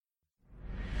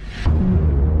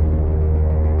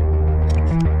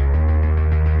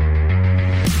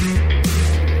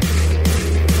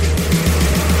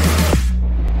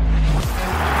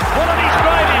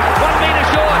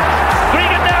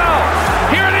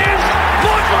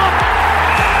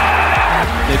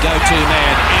go-to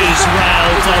man,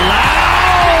 Israel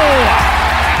Folau!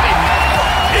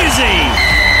 Is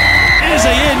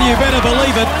he in? You better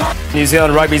believe it. New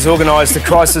Zealand Rugby's organised a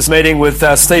crisis meeting with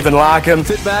Stephen Larkham.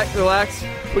 Sit back, relax,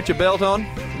 put your belt on,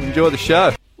 enjoy the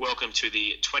show. Welcome to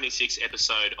the 26th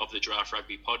episode of the Draft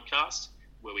Rugby podcast,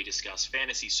 where we discuss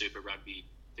fantasy Super Rugby,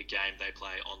 the game they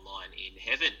play online in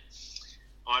heaven.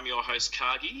 I'm your host,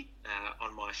 Kargi,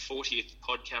 on my 40th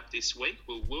podcast this week.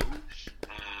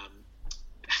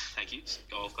 Thank you,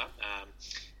 golf club.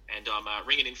 And I'm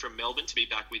ringing in from Melbourne to be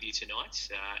back with you tonight.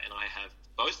 And I have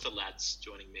both the lads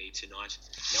joining me tonight.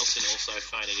 Nelson also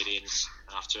phoning it in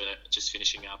after just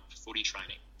finishing up footy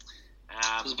training.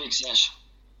 It was a big sesh.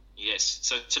 Yes.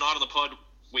 So tonight on the pod,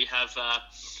 we have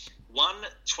one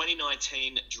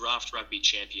 2019 Draft Rugby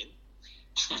champion,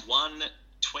 one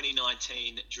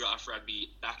 2019 Draft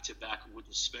Rugby back-to-back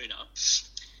wooden spooner,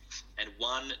 and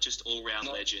one just all-round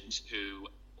legend who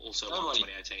also won the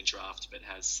 2018 draft but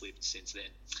has slipped since then.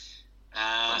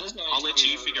 I'll let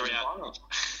you figure out.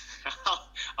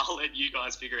 I'll let you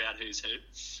guys figure out who's who.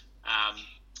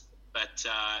 But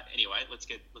anyway, let's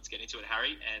get into it,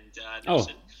 Harry and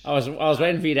Nelson. I was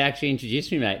waiting for you to actually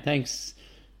introduce me, mate. Thanks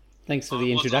for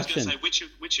the introduction. I was going to say,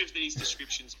 which of these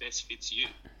descriptions best fits you?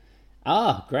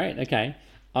 Ah, great. Okay,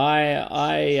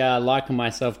 I liken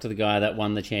myself to the guy that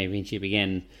won the championship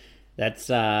again. That's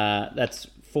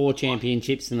 4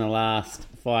 championships in the last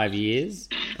 5 years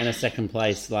and a second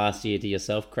place last year to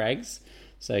yourself, Craigs.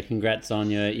 So congrats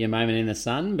on your moment in the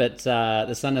sun. But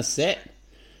the sun is set.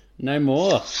 No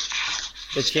more.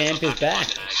 The champ is back.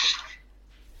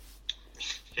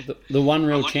 The one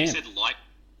real champ.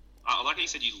 I like how you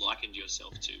said you likened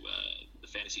yourself to the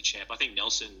fantasy champ. I think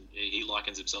Nelson, he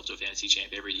likens himself to a fantasy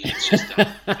champ every year. It's just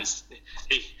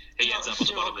he ends up on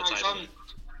the bottom of the table.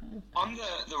 I'm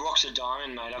the Rockstar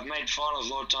Diamond, mate. I've made finals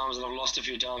a lot of times and I've lost a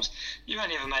few times. You've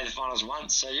only ever made the finals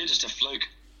once, so you're just a fluke.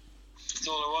 That's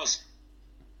all it was.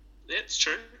 Yeah, it's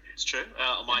true. It's true.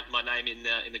 My name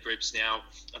in the groups now,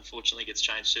 unfortunately, gets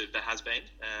changed to the has-been.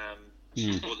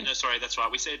 Well, no, sorry, that's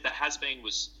right. We said the has-been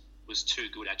was too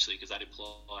good, actually, because that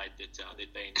implied that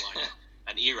there'd been like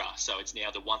an era. So it's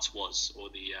now the once was, or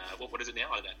the what is it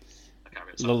now? I don't know. I can't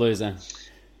remember. The loser.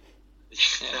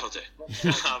 Yeah, that'll do.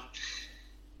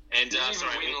 And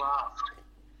sorry,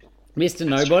 Mr.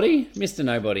 Nobody. Mr.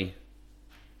 Nobody.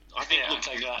 I think. I'll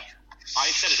take that. I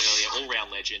said it earlier.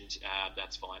 All-round legend.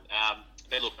 That's fine.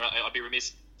 But look, I'd be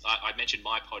remiss. I mentioned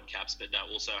my pod caps, but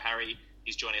also Harry.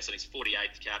 He's joining us on his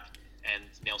 48th cap, and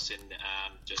Nelson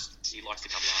he likes to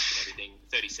come last and everything.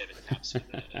 37 caps for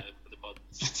the pod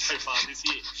so far this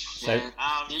year. So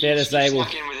fair to say we'll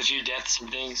in with a few deaths and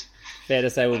things. Fair to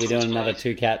say we'll be doing another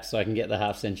 2 caps so I can get the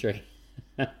half century.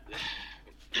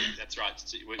 That's right.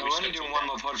 We're only doing one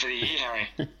more pod for the year, Harry.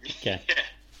 Okay. Yeah,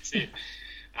 that's it.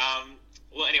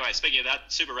 Well, anyway, speaking of that,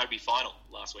 Super Rugby final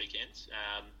last weekend.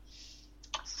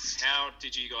 How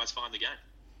did you guys find the game?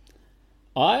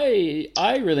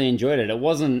 I really enjoyed it. It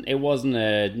wasn't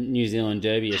a New Zealand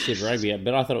derby or Super Rugby,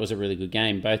 but I thought it was a really good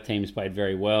game. Both teams played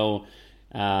very well.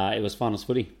 It was finals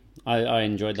footy. I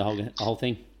enjoyed the whole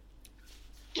thing.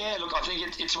 Yeah, look, I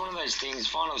think it's one of those things.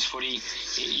 Finals footy,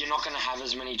 you're not going to have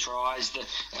as many tries.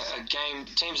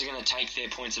 Teams are going to take their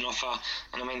points and offer,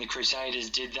 and I mean the Crusaders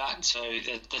did that, so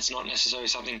that's not necessarily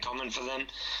something common for them.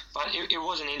 But it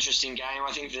was an interesting game.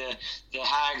 I think the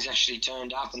Hags actually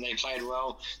turned up and they played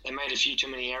well. They made a few too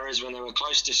many errors when they were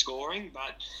close to scoring,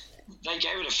 but they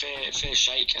gave it a fair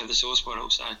shake at the sauce bottle.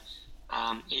 So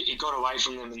it got away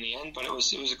from them in the end, but it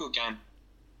was a good game.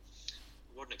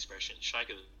 What an expression, shake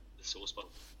of the sauce bottle.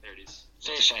 There it is.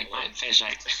 Fair shake, mate. Fair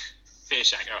shake. Fair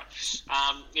shake. All right.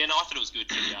 I thought it was good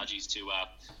for the Argies to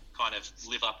kind of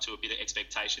live up to a bit of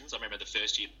expectations. I remember the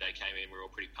first year they came in, we were all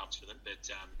pretty pumped for them.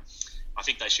 But I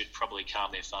think they should probably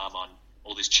calm their farm on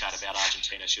all this chat about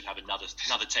Argentina should have another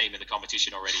team in the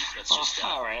competition already. That's just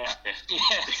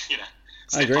yeah.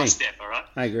 Step by step. All right.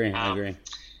 I agree.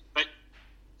 But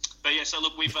yeah. So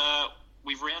look, we've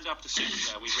rounded up the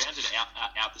we've rounded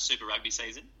out the Super Rugby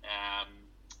season.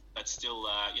 But still,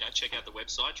 check out the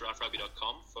website,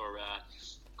 draftrugby.com, for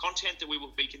content that we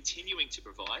will be continuing to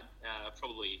provide,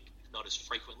 probably not as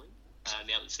frequently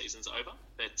now that the season's over,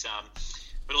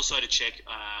 but also to check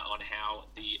on how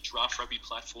the Draft Rugby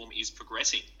platform is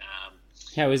progressing.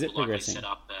 How is it progressing? Set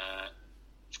up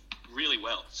really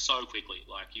well, so quickly.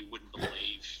 Like, you wouldn't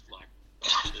believe,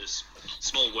 this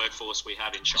small workforce we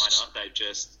have in China,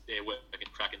 they're working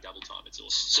cracking double time. It's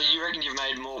awesome. So you reckon you've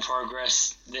made more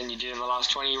progress than you did in the last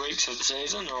 20 weeks of the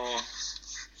season, or?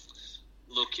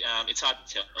 Look, it's hard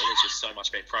to tell. There's just so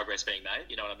much progress being made.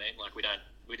 You know what I mean? Like,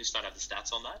 we we just don't have the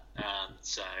stats on that.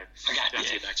 So Okay, I'll have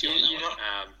to get back to you on that one.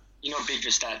 You're not big for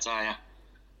stats, are you?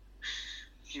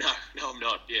 No, I'm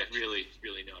not. Yeah, really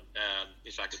not.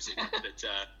 In fact, I'm sick.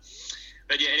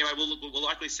 But yeah, anyway, we'll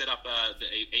likely set up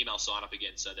the email sign up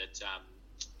again so that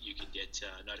you can get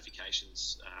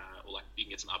notifications or you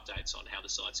can get some updates on how the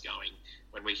site's going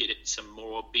when we hit some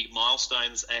more big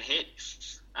milestones ahead.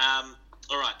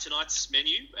 All right, tonight's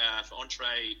menu for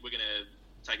entree, we're going to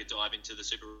take a dive into the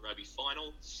Super Rugby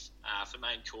final. For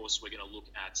main course, we're going to look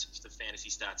at the fantasy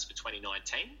stats for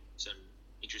 2019, some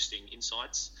interesting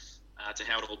insights to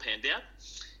how it all panned out.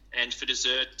 And for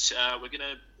dessert, we're going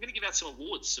to give out some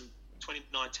awards, some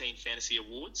 2019 fantasy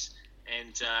awards,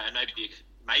 and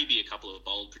maybe a couple of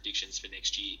bold predictions for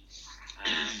next year.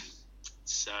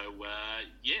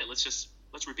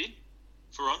 Let's rip in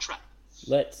for entree.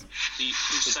 Let's. The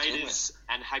Crusaders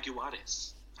and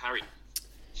Jaguares. Harry.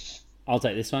 I'll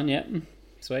take this one. Yep.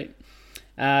 Sweet.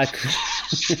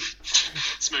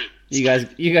 Smooth. You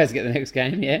guys get the next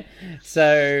game, yeah?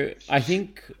 So I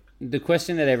think the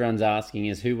question that everyone's asking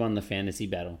is who won the fantasy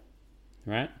battle,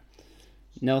 right?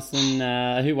 Nelson,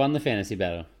 who won the fantasy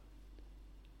battle?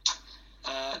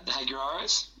 The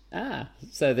Jaguares.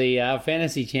 So the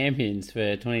fantasy champions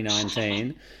for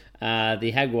 2019,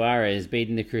 the Jaguares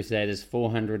beating the Crusaders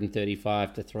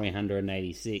 435 to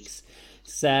 386.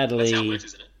 Sadly, That's how it works,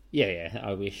 isn't it? Yeah,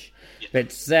 I wish. Yeah.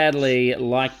 But sadly,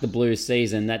 like the Blues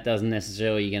season, that doesn't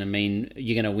necessarily going to mean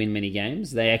you're going to win many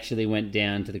games. They actually went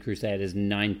down to the Crusaders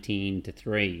 19 to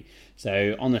 3.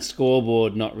 So on the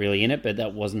scoreboard, not really in it, but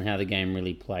that wasn't how the game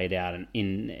really played out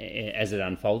as it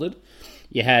unfolded.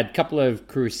 You had a couple of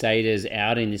Crusaders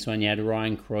out in this one. You had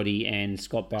Ryan Crotty and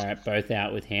Scott Barrett both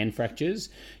out with hand fractures.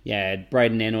 You had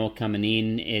Braden Enor coming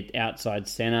in at outside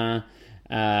centre,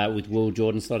 with Will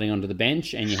Jordan slotting onto the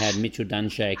bench, and you had Mitchell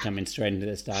Dunshea coming straight into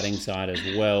the starting side as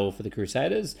well for the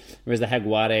Crusaders. Whereas the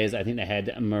Jaguares, I think they had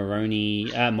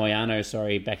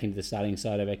Moyano, back into the starting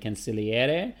side over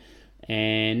Cancelliere,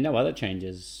 and no other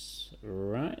changes,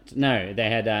 right? No, they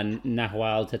had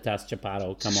Nahual Tatas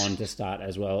Chaparro come on to start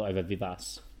as well over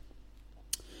Vivas.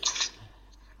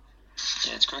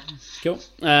 Yeah, that's correct. Cool.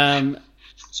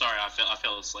 Sorry, I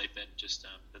fell asleep then. Just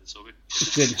that's all good.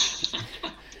 Good.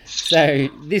 So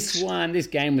this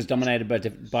game was dominated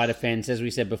by defence. As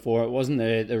we said before, it wasn't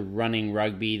the running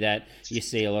rugby that you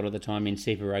see a lot of the time in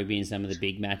Super Rugby in some of the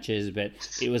big matches, but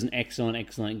it was an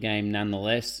excellent game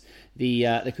nonetheless.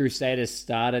 The Crusaders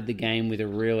started the game with a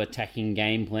real attacking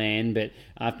game plan, but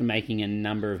after making a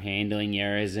number of handling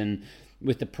errors and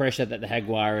with the pressure that the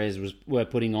Jaguares were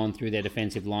putting on through their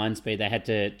defensive line speed, they had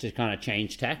to kind of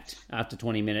change tact. After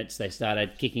 20 minutes, they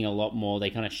started kicking a lot more. They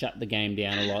kind of shut the game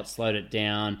down a lot, slowed it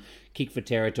down, kicked for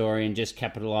territory, and just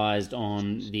capitalised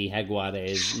on the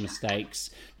Jaguares'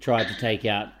 mistakes. Tried to take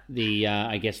out the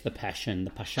passion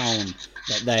that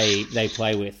they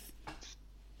play with.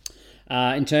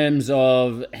 In terms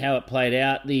of how it played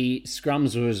out, the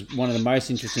scrums was one of the most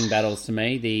interesting battles to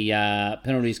me. The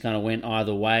penalties kind of went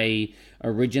either way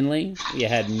originally. You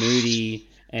had Moody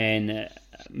and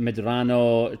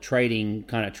Medrano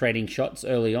trading shots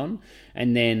early on,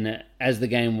 and then as the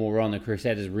game wore on, the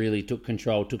Crusaders really took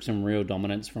control, took some real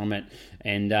dominance from it,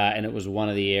 and it was one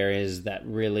of the areas that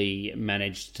really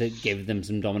managed to give them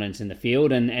some dominance in the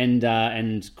field and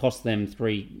cost them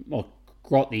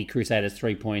got the Crusaders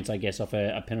 3 points, I guess, off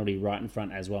a penalty right in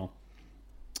front as well.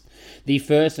 The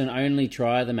first and only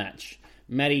try of the match,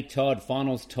 Matty Todd,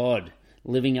 Finals Todd,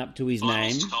 living up to his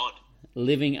name.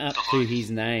 Living up to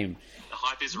his name. The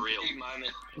hype is real. Big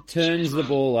moment. Turns the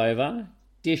ball over,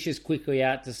 dishes quickly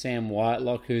out to Sam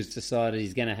Whitelock, who's decided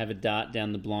he's going to have a dart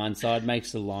down the blind side,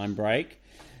 makes the line break.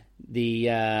 The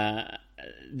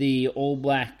All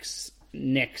Blacks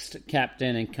next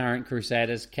captain and current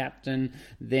Crusaders captain,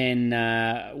 then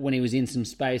when he was in some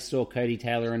space, saw Cody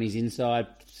Taylor on his inside,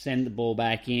 send the ball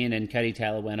back in, and Cody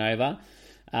Taylor went over.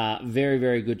 Very,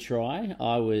 very good try.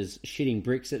 I was shitting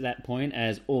bricks at that point,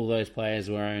 as all those players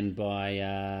were owned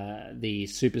by the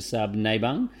super sub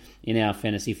Nabung in our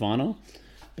fantasy final.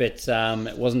 But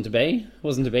it wasn't to be.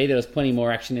 There was plenty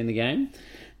more action in the game.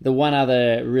 The one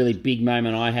other really big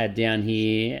moment I had down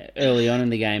here, early on in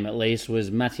the game at least,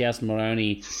 was Matias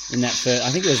Moroni in that first,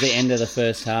 I think it was the end of the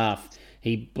first half.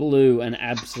 He blew an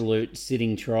absolute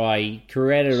sitting try. He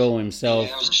created it all himself.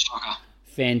 Yeah, that was a shocker.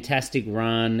 Fantastic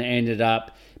run. Ended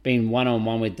up being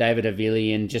one-on-one with David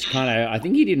Avili and just kind of, I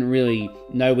think he didn't really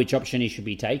know which option he should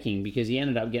be taking because he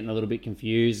ended up getting a little bit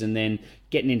confused and then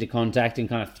getting into contact and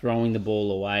kind of throwing the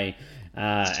ball away.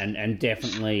 And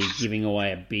definitely giving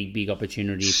away a big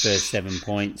opportunity for 7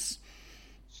 points.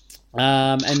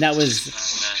 And that was...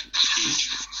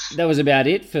 that was about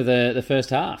it for the first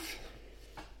half.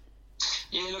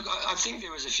 Yeah, look, I think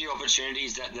there was a few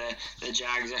opportunities that the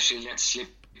Jags actually let slip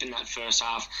in that first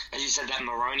half. As you said, that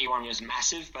Maroney one was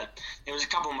massive, but there was a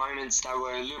couple moments that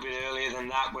were a little bit earlier than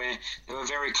that where they were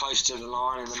very close to the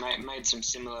line and they made some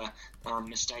similar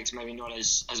mistakes, maybe not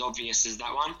as obvious as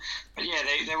that one. But yeah,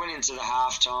 they went into the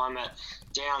half time at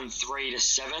down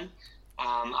 3-7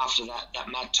 after that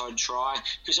Matt Todd try.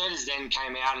 Crusaders then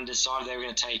came out and decided they were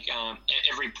going to take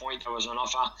every point that was on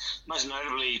offer. Most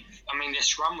notably, I mean, their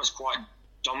scrum was quite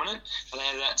dominant, but they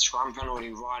had that scrum penalty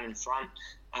right in front.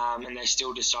 And they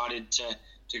still decided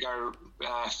to go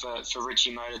for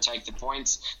Richie Moe to take the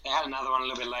points. They had another one a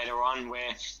little bit later on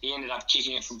where he ended up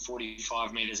kicking it from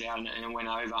 45 metres out and it went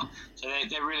over. So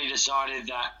they really decided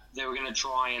that they were going to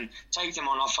try and take them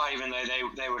on offer, even though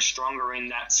they were stronger in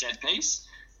that set piece.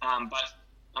 But,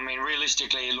 I mean,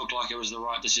 realistically, it looked like it was the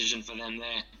right decision for them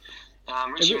there.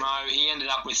 Richie Moe, he ended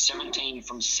up with 17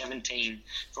 from 17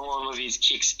 from all of his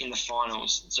kicks in the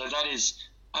finals. So that is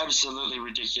absolutely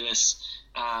ridiculous.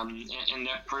 And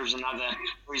that proves another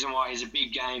reason why he's a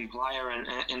big game player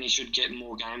and he should get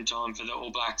more game time for the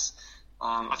All Blacks.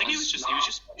 I think he was just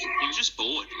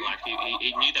bored. Like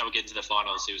he knew they were getting to the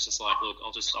finals. He was just like, look,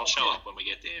 I'll show up when we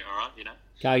get there. All right, you know.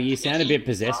 Carl, you sound a bit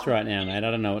possessed right now, mate.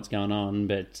 I don't know what's going on,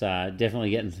 but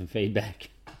definitely getting some feedback.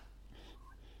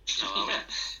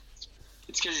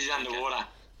 It's because he's underwater.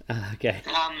 Okay.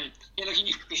 Yeah, look,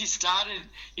 he started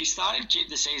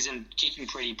the season kicking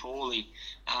pretty poorly,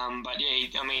 but yeah,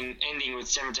 I mean, ending with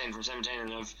 17 from 17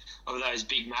 and of those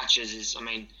big matches is, I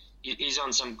mean, he's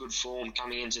on some good form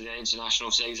coming into the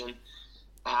international season.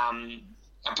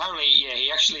 Apparently, yeah,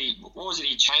 he actually, what was it?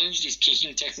 He changed his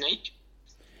kicking technique.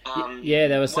 Yeah,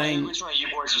 they were saying. Which one of you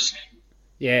boys was?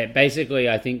 Yeah, basically,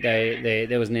 I think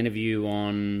there was an interview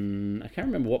on, I can't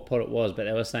remember what pod it was, but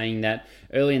they were saying that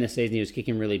early in the season he was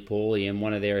kicking really poorly, and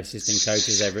one of their assistant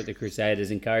coaches over at the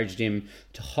Crusaders encouraged him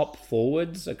to hop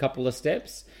forwards a couple of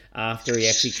steps after he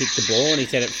actually kicked the ball, and he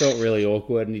said it felt really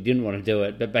awkward and he didn't want to do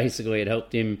it, but basically it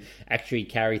helped him actually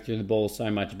carry through the ball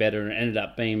so much better, and it ended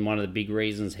up being one of the big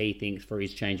reasons he thinks for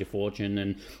his change of fortune,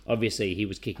 and obviously he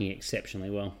was kicking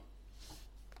exceptionally well.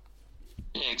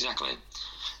 Yeah, exactly.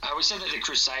 We said that the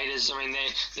Crusaders, I mean,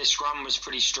 their scrum was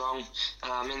pretty strong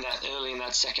early in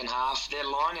that second half. Their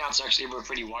lineouts actually were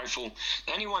pretty woeful.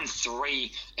 They only won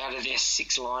 3 out of their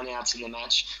 6 lineouts in the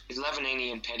match, with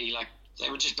Lavanini and Petty. Like,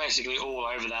 they were just basically all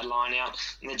over that lineout.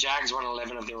 And the Jags won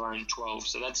 11 of their own 12,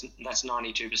 so that's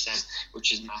 92%,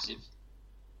 which is massive.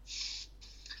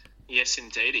 Yes,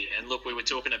 indeedy. And look, we were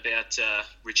talking about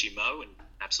Richie Moe and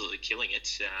absolutely killing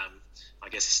it. I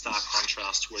guess the stark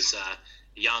contrast was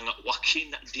young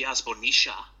Joaquin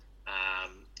Diaz-Bonilla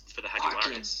for the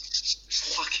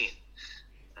Jaguares. Joaquin.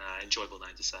 Enjoyable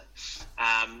name to say.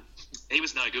 He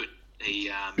was no good.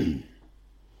 He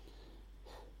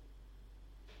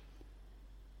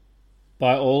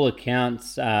by all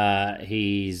accounts,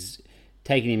 he's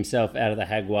taken himself out of the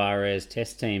Jaguares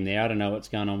test team there. I don't know what's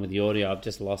going on with the audio. I've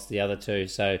just lost the other two.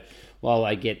 So while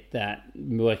I get that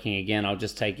working again, I'll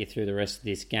just take you through the rest of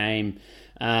this game.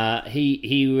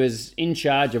 He was in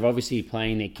charge of obviously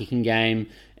playing their kicking game,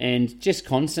 and just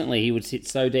constantly he would sit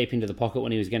so deep into the pocket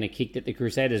when he was going to kick that the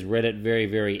Crusaders read it very,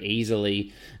 very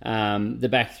easily. The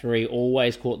back three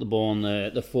always caught the ball on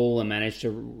the full and managed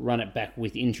to run it back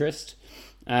with interest.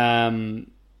 The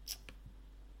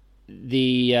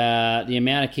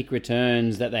amount of kick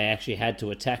returns that they actually had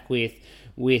to attack with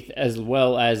as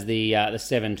well as the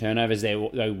 7 turnovers they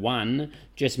won,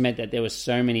 just meant that there was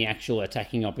so many actual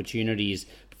attacking opportunities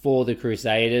for the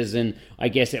Crusaders, and I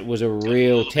guess it was a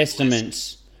real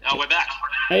testament. Oh, we're back.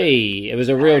 Hey, it was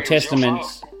a real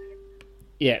testament.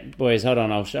 Yeah, boys, hold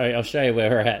on. I'll show you where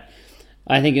we're at.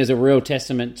 I think it was a real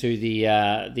testament to the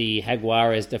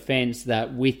Jaguares' defence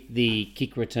that with the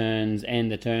kick returns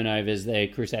and the turnovers the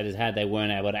Crusaders had, they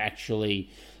weren't able to actually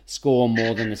score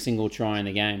more than a single try in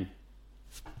the game.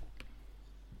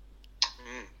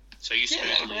 So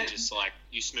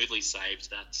you smoothly saved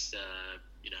that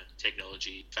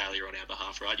technology failure on our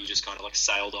behalf, right? You just kind of like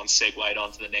sailed on, segued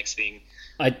on to the next thing.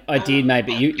 I did, mate,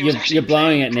 but you're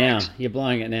blowing it now. You're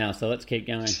blowing it now, so let's keep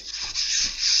going.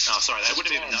 Oh, sorry, they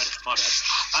wouldn't have even noticed. My bad.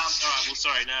 All right, well,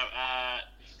 sorry.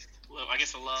 No, look, I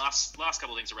guess the last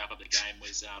couple of things to wrap up the game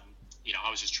was, I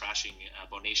was just trashing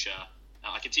Bonilla.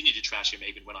 I continued to trash him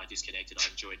even when I disconnected. I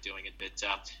enjoyed doing it. But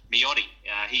Miotti,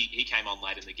 he came on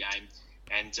late in the game.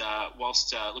 And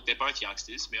whilst, look, they're both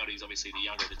youngsters. Miotti's obviously the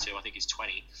younger of the two. I think he's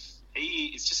 20.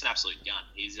 He is just an absolute gun.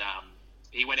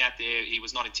 He went out there. He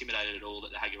was not intimidated at all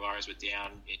that the Jaguares were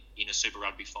down in a Super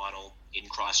Rugby final in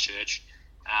Christchurch.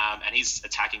 and his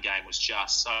attacking game was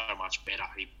just so much better.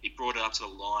 He brought it up to the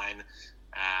line.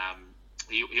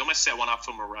 He almost set one up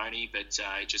for Moroney, but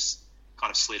it just kind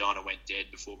of slid on and went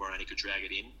dead before Moroney could drag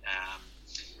it in.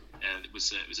 And it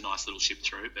was a nice little chip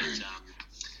through, but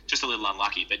just a little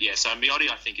unlucky. But yeah, so Miotti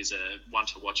I think is a one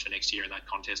to watch for next year, and that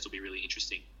contest will be really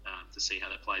interesting to see how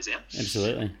that plays out.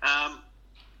 Absolutely.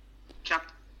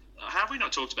 Have we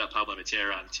not talked about Pablo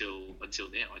Matera until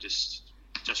now? I just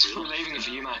realised. I'm leaving it for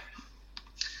you, mate.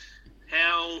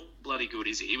 How bloody good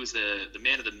is he? He was the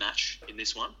man of the match in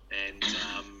this one, and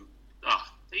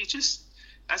he just,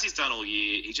 as he's done all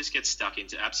year, he just gets stuck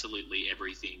into absolutely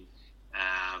everything.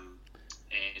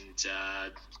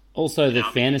 Also the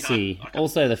fantasy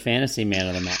man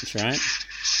of the match, right?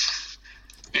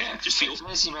 Yeah, just the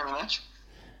fantasy man of the match.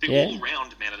 The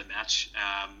all-round man of the match.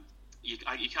 You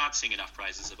can't sing enough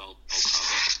praises of old Pablo.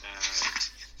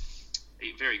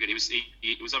 Very good.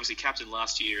 He was obviously captain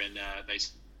last year, and they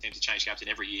seemed to change captain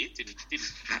every year. Didn't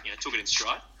took it in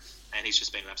stride, and he's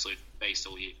just been an absolute beast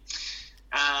all year.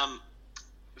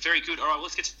 Very good. All right, well,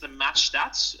 let's get to the match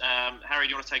stats. Harry, do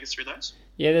you want to take us through those?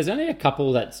 Yeah, there's only a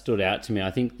couple that stood out to me.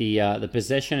 I think the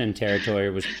possession and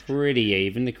territory was pretty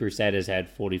even. The Crusaders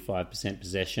had 45%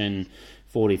 possession,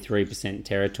 43%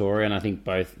 territory, and I think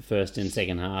both first and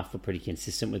second half were pretty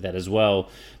consistent with that as well.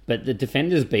 But the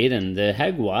defenders beaten. The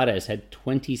Jaguares had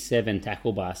 27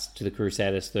 tackle busts to the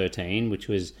Crusaders 13, which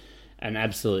was an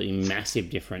absolutely massive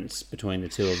difference between the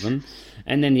two of them.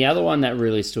 And then the other one that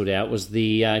really stood out was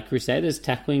the Crusaders'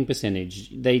 tackling percentage.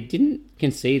 They didn't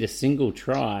concede a single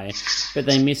try, but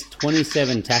they missed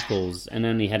 27 tackles and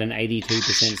only had an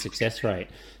 82% success rate.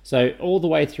 So all the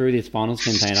way through this finals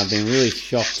campaign, I've been really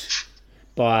shocked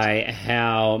by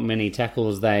how many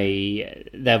tackles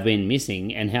they've been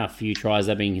missing and how few tries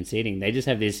they've been conceding. They just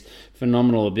have this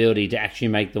phenomenal ability to actually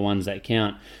make the ones that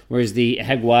count. Whereas the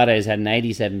Jaguares had an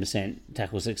 87%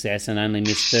 tackle success and only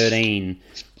missed 13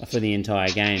 for the entire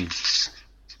game.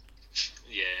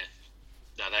 Yeah.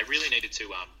 No, they really needed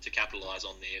to capitalise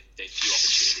on their few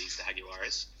opportunities, the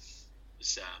Jaguares.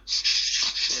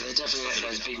 They definitely had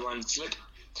those big ones slip.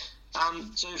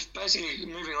 So basically,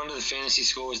 moving on to the fantasy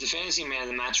scores, the fantasy man of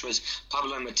the match was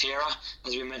Pablo Matera.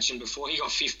 As we mentioned before, he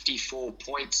got 54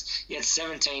 points. He had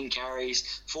 17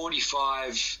 carries,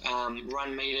 45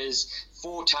 run meters,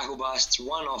 4 tackle busts,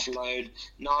 1 offload,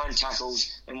 9 tackles,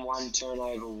 and 1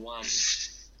 turnover 1.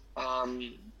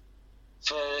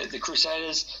 For the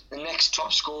Crusaders, the next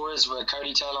top scorers were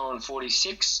Cody Taylor on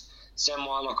 46, Sam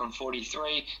Wylock on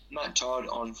 43, Matt Todd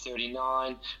on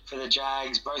 39. For the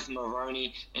Jags, both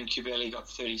Moroney and Kubeli got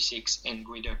 36, and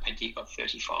Guido Petit got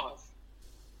 35.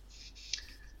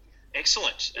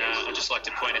 Excellent. I'd just like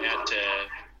to point out...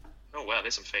 oh, wow,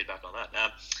 there's some feedback on that.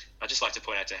 I'd just like to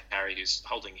point out to Harry, who's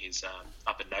holding his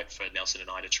up a note for Nelson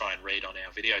and I to try and read on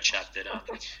our video chat, that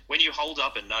when you hold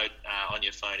up a note on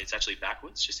your phone, it's actually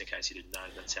backwards, just in case you didn't know.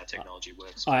 That's how technology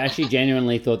works. I actually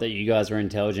genuinely thought that you guys were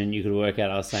intelligent. You could work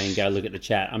out I was saying go look at the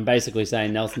chat. I'm basically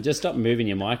saying, Nelson, just stop moving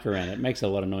your mic around. It makes a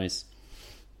lot of noise.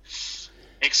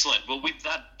 Excellent. Well, with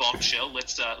that bombshell,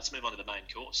 let's move on to the main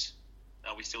course.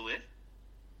 Are we still there?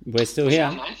 We're still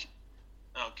here.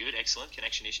 Oh, good, excellent.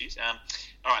 Connection issues.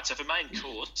 All right, so for main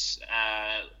course,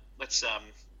 let's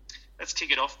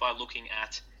kick it off by looking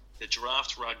at the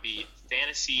Draft Rugby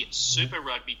Fantasy Super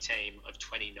Rugby team of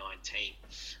 2019,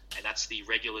 and that's the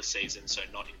regular season, so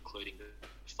not including the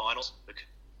finals,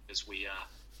 because we are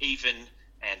even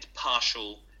and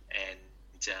partial and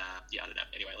I don't know.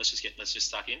 Anyway, let's just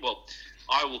stuck in. Well,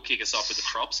 I will kick us off with the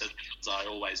props as I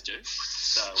always do.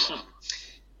 So.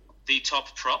 The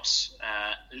top props,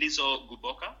 Lizo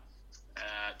Guboka,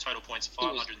 total points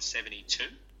 572.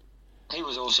 He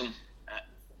was awesome.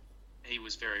 He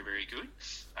was very, very good.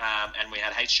 And we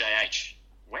had HJH.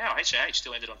 Wow, HJH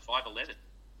still ended on 511.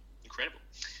 Incredible.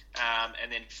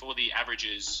 And then for the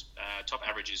averages, top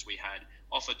averages, we had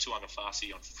Offa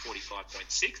Tuangafasi on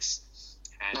 45.6.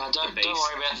 No, don't worry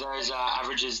about those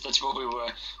averages. That's what we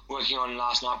were working on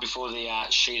last night before the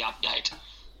sheet update.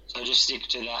 So just stick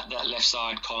to that left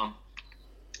side column.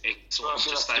 Excellent.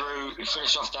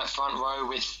 Finish off that front row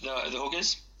with the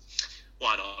hookers.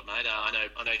 Why not, mate? I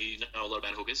know you know a lot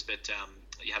about hookers, but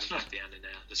you haven't backed down in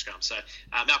the scrum. So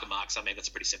Malcolm Marks, I mean, that's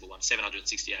a pretty simple one.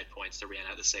 768 points to round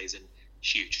out the season.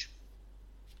 Huge.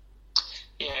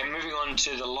 Yeah, moving on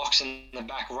to the locks in the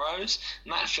back rows.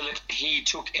 Matt Phillip, he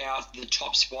took out the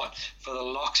top spot for the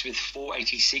locks with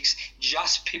 486,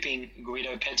 just pipping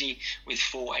Guido Petty with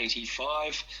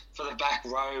 485. For the back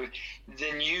row,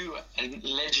 the new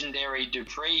legendary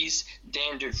Duprees,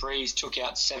 Dan Duprees, took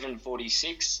out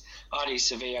 746. Artie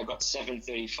Sevilla got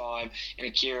 735, and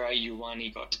Akira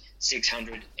Ioane got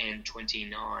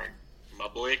 629. My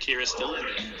boy Akira's still in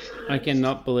there. I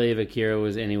cannot believe Akira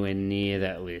was anywhere near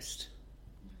that list.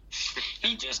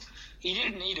 He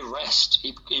didn't need a rest.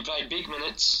 He played big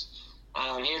minutes.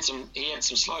 He had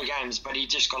some slow games, but he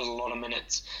just got a lot of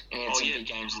minutes and he had some big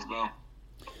games as well.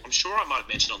 I'm sure I might have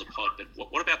mentioned on the pod, but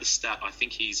what about the stat? I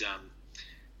think he's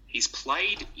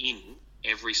played in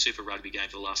every Super Rugby game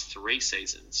for the last 3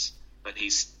 seasons, but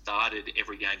he's started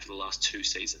every game for the last 2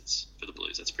 seasons for the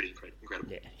Blues. That's pretty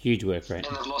incredible. Yeah, huge work rate.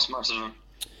 And they've lost most of them.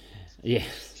 Yeah,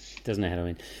 doesn't know how to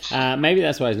win. Maybe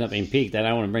that's why he's not being picked. They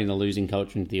don't want to bring the losing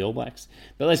culture into the All Blacks.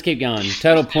 But let's keep going.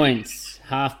 Total points.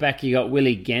 Halfback, you got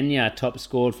Willie Genia, top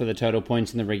scored for the total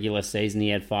points in the regular season. He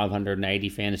had 580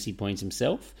 fantasy points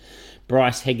himself.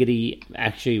 Bryce Hegarty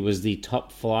actually was the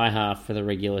top fly half for the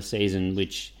regular season,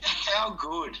 which how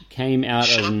good came out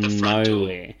of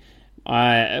nowhere.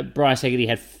 Bryce Hegarty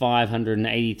had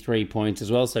 583 points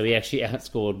as well, so he actually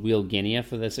outscored Will Genia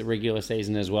for this regular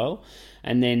season as well.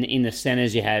 And then in the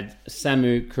centres, you had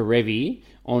Samu Karevi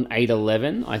on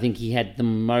 811. I think he had the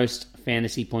most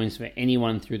fantasy points for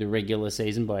anyone through the regular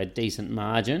season by a decent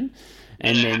margin.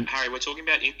 And then Harry, we're talking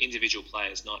about individual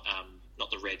players, not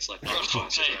the Reds, like not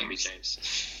the rugby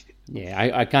teams.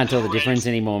 Yeah, I can't tell the difference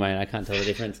anymore, mate. I can't tell the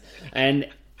difference. And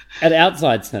at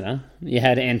outside centre, you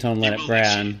had Anton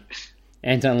Leonard-Brown.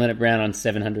 Anton Leonard-Brown on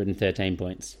 713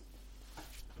 points.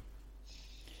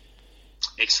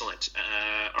 Excellent.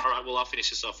 All right, well, I'll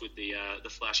finish this off with the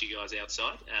flashy guys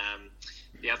outside.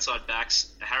 The outside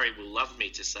backs, Harry will love me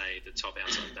to say the top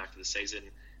outside back for the season,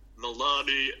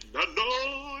 Milani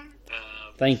Nanai.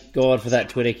 Thank God for that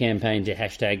Twitter campaign to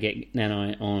hashtag get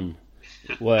Nanai on.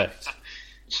 It worked.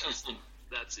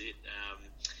 That's it.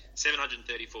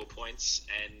 734 points,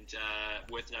 and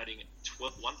worth noting,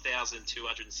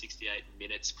 1,268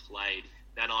 minutes played.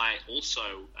 Nanai also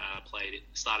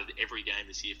started every game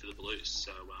this year for the Blues.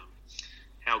 So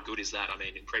how good is that? I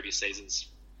mean, in previous seasons,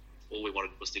 all we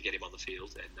wanted was to get him on the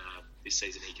field, and this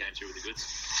season he came through with the goods.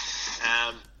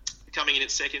 Coming in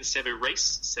at second, Sevu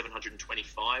Reece,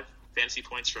 725 fantasy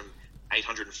points from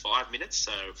 805 minutes,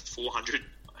 so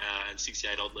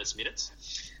 468 odd less minutes.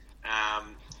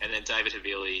 And then David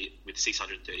Havili with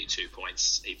 632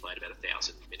 points. He played about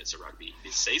 1,000 minutes of rugby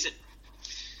this season.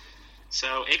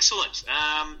 So, excellent.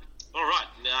 All right,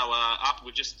 now up,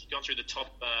 we've just gone through the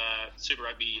top Super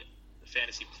Rugby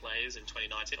fantasy players in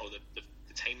 2019, or the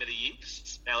team of the year.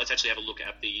 Now let's actually have a look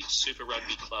at the Super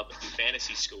Rugby Club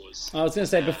fantasy scores. I was going to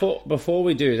say, before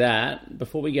we do that,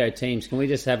 before we go teams, can we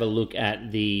just have a look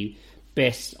at the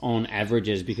best on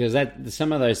averages? Because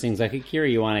some of those things, like Akira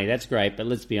Ioane, that's great, but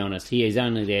let's be honest, he is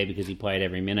only there because he played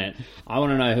every minute. I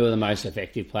want to know who are the most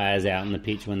effective players out on the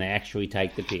pitch when they actually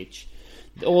take the pitch.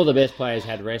 All the best players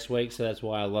had rest weeks, so that's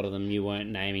why a lot of them you weren't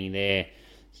naming there.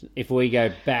 If we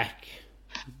go back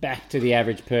to the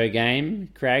average per game,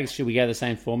 Craigs, should we go the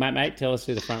same format, mate? Tell us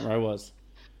who the front row was.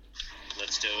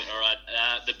 Let's do it. All right.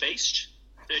 The Beast,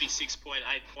 36.8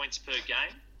 points per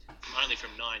game, only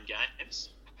from 9 games.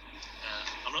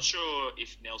 I'm not sure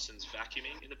if Nelson's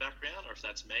vacuuming in the background or if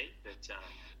that's me, but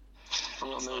I'm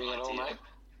not moving at all, mate.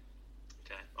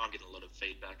 Okay, I'm getting a lot of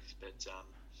feedback, but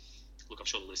look, I'm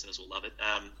sure the listeners will love it.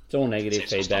 It's all negative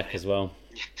feedback as well.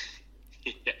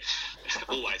 Yeah,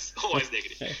 always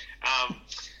negative.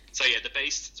 So yeah, the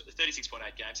Beast, 36.8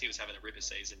 games. He was having a ripper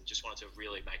season. Just wanted to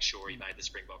really make sure he made the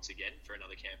Springboks again for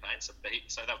another campaign. So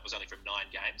that was only from 9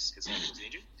 games because he was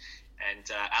injured.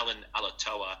 And Alan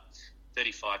Alatoa,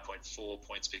 35.4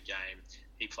 points per game.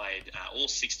 He played all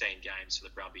 16 games for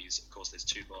the Brumbies. Of course, there's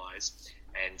 2 buys,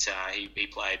 and he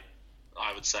played,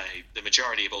 I would say, the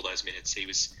majority of all those minutes. He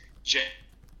was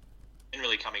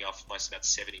generally coming off most about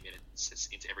 70 minutes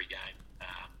into every game.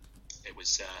 It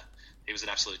was an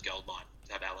absolute goldmine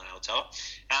to have Alan Alatoa.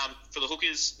 For the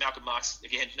hookers, Malcolm Marks,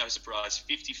 again, no surprise,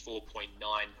 54.9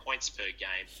 points per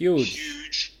game.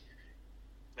 Huge.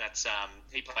 That's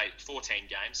he played 14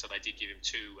 games, so they did give him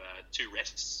two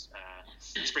rests,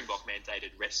 Springbok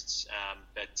mandated rests.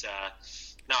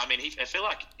 No, I mean, I feel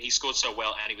like he scored so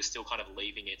well, and he was still kind of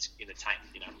leaving it in the tank,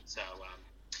 you know. So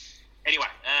anyway,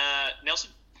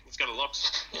 Nelson, let's go to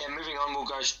locks. Yeah, moving on, we'll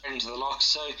go straight into the locks.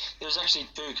 So there was actually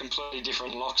two completely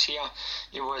different locks here.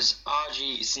 It was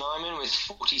RG Snyman with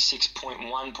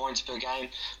 46.1 points per game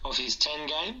of his 10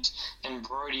 games, and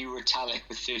Brodie Retallick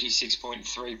with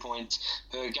 36.3 points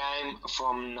per game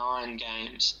from 9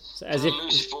 games. So as For if the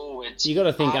loose forwards, you got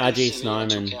to think RG Sevilla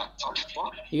Snyman. took out top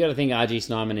spot. You got to think RG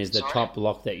Snyman is the Sorry? top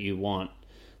lock that you want.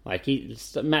 Like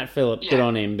Matt Phillip, good Yeah.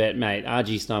 on him, but mate,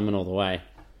 RG Snyman all the way.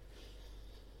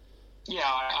 Yeah,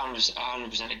 I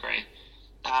 100% agree.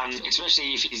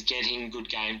 Especially if he's getting good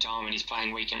game time and he's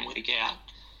playing week in, week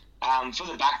out. For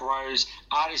the back rows,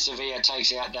 Artie Sevilla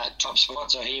takes out that top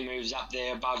spot, so he moves up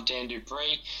there above Dan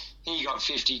Dupree. He got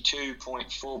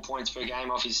 52.4 points per game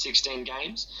off his 16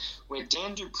 games, where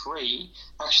Dan Dupree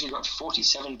actually got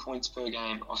 47 points per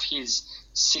game off his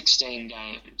 16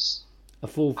 games. A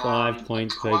full 5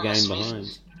 points per Quagga game Smith-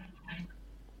 behind.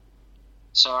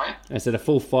 Sorry? I said a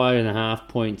full 5.5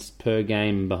 points per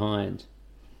game behind.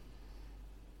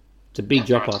 It's a big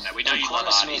drop off. No, we know you love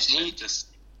Quagga Artie, Smith, but just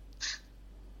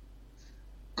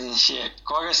Yeah,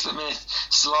 Quagga Smith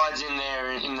slides in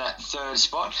there in that third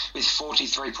spot with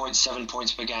 43.7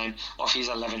 points per game off his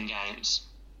 11 games.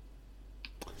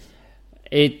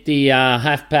 At the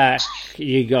halfback,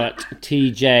 you got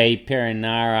TJ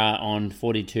Perinara on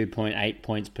 42.8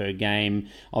 points per game.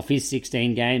 Off his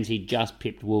 16 games, he just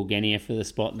pipped Will Genia for the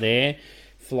spot there.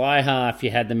 Fly half,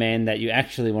 you had the man that you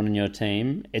actually want on your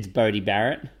team. It's Bodie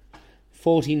Barrett.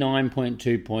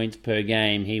 49.2 points per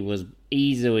game. He was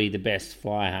easily the best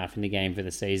fly half in the game for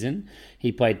the season.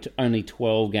 He played only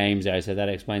 12 games though, so that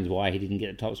explains why he didn't get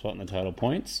a top spot in the total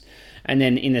points. And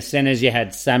then in the centres, you had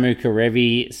Samu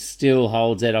Karevi, still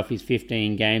holds it off his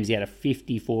 15 games. He had a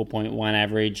 54.1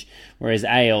 average, whereas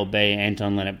ALB,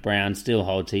 Anton Leonard-Brown, still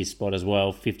holds his spot as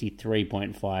well,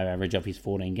 53.5 average off his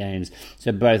 14 games.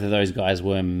 So both of those guys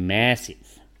were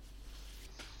massive.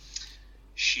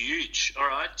 huge. All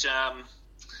right,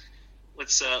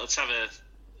 let's have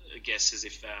a guess as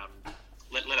if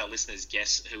let our listeners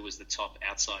guess who was the top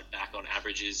outside back on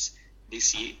averages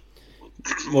this year.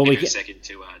 Well, give it a second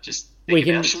to just we think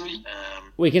can- about it.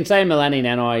 We can say Melanie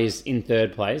Nanai is in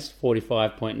third place,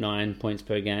 45.9 points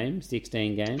per game,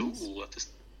 16 games. Ooh,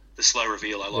 the slow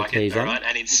reveal, I like it. teaser. All right,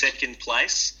 and in second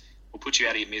place, we'll put you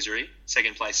out of your misery.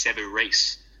 Second place, Sevu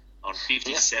Reese on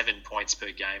 57 points per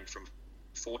game from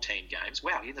 14 games.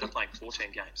 Wow, he ended up playing 14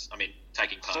 games. I mean,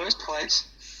 taking part.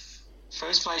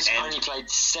 First place And- only played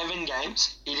 7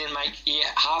 games. He didn't make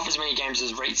half as many games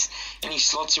as Reese, and he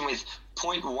slots in with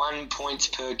 0.1 points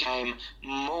per game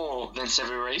more than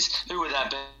Sevu Reese. Who would that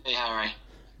be, Harry?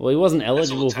 Well, he wasn't all it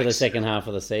eligible for the takes. second half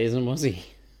of the season, was he?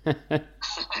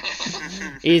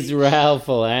 Israel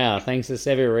Folau, thanks to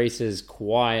Sevu Reese's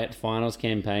quiet finals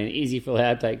campaign, Izzy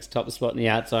Folau takes top spot in the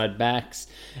outside backs,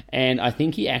 and I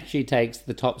think he actually takes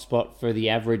the top spot for the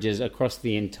averages across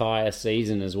the entire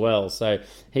season as well. So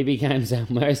he becomes our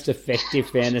most effective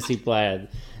fantasy player,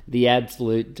 the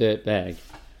absolute dirtbag.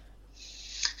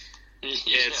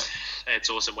 Yeah, it's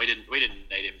awesome. We didn't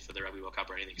need him for the Rugby World Cup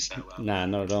or anything, so Nah,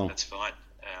 not at all. that's fine.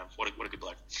 What a good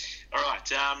bloke. All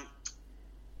right,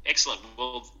 excellent.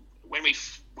 Well, I'm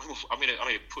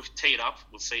gonna tee it up.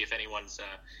 We'll see if anyone's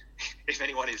if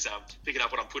anyone is picking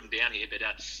up what I'm putting down here. But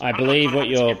I believe what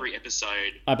you're every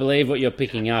episode. I believe what you're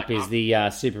picking up is the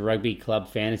Super Rugby Club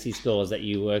fantasy scores that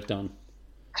you worked on.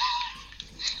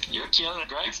 You're killing it,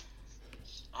 Greg.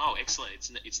 Oh, excellent!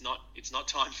 It's not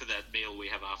time for that meal we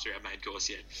have after our main course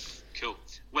yet. Cool.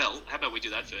 Well, how about we do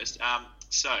that first?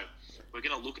 So we're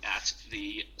going to look at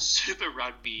the Super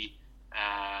Rugby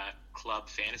Club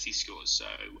fantasy scores. So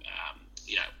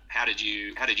how did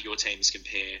your teams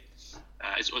compare?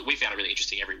 We found it really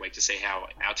interesting every week to see how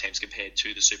our teams compared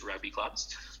to the Super Rugby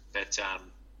clubs. But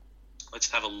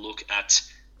let's have a look at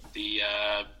the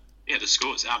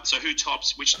scores. So who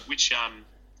tops which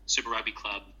Super Rugby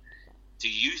club? Do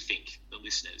you think the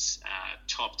listeners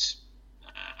topped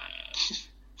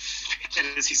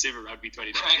Fantasy Super Rugby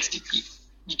 2019? Greg,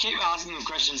 you keep asking them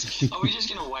questions. Are we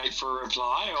just going to wait for a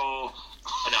reply, or?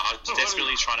 No, I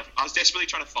was desperately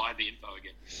trying to find the info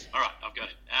again. All right, I've got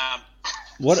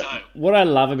it. What I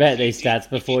love about these stats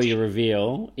before you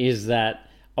reveal is that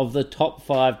of the top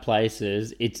 5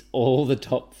 places, it's all the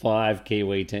top 5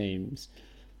 Kiwi teams.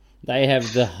 They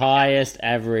have the highest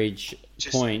average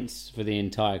points for the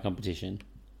entire competition.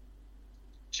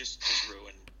 Just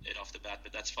ruin it off the bat,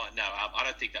 but that's fine. No, I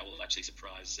don't think that will actually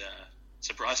surprise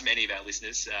many of our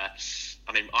listeners.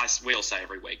 I mean, we all say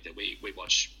every week that we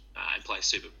watch and play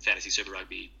fantasy Super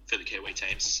Rugby for the Kiwi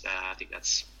teams. I think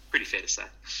that's pretty fair to say.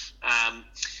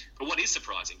 But what is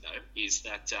surprising, though, is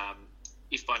that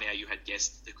if by now you had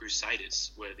guessed the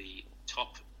Crusaders were the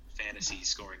top fantasy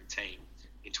scoring team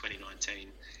in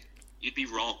 2019, you'd be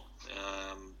wrong.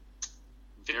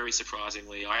 Very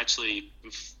surprisingly, I actually,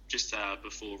 just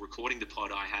before recording the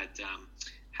pod, I had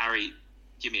Harry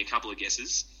give me a couple of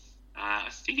guesses. I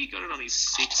think he got it on his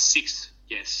sixth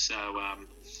guess. So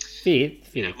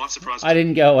Fifth. You know, might surprise me. I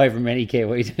didn't go away from any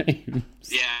Kiwi teams.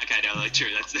 Yeah, okay, no, true.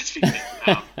 That's big thing.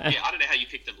 Yeah, I don't know how you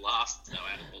picked them last, though,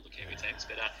 out of all the Kiwi teams,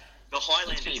 but the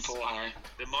Highlanders,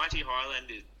 the mighty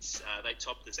Highlanders, they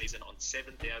topped the season on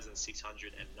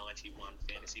 7,691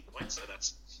 fantasy points, so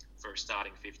that's for a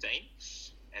starting 15,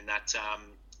 and that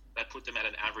put them at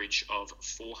an average of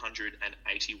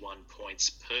 481 points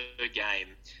per game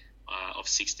of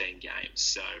 16 games.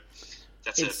 So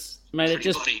that's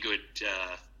bloody good.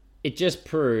 It just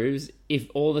proves if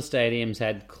all the stadiums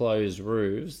had closed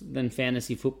roofs, then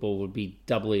fantasy football would be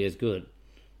doubly as good.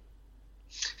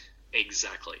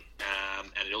 Exactly.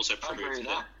 And it also proved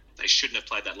that they shouldn't have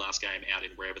played that last game out in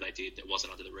wherever they did that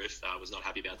wasn't under the roof. I was not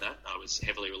happy about that. I was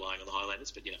heavily relying on the Highlanders,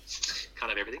 but, you know,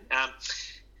 can't have everything. And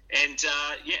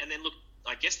then, look,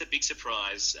 I guess the big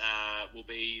surprise will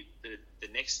be the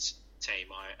next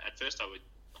team. At first I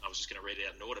was just going to read it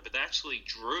out in order, but they actually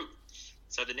drew.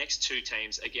 So the next two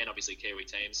teams, again, obviously Kiwi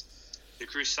teams, the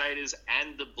Crusaders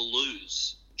and the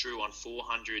Blues drew on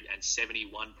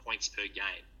 471 points per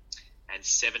game and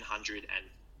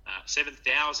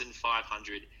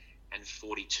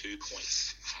 7,542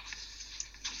 points,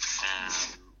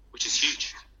 which is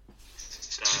huge.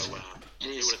 So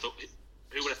who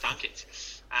would have thunk it?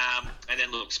 And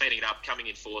then, look, speeding it up, coming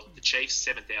in fourth, the Chiefs,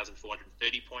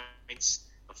 7,430 points,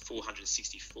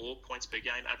 464 points per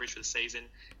game average for the season.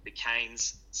 The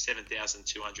Canes,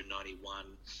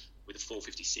 7,291 with a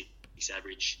 456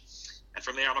 average. And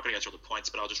from there, I'm not going to go through all the points,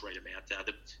 but I'll just read them out.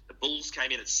 The Bulls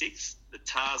came in at 6th, the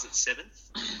Tars at 7th.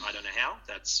 I don't know how.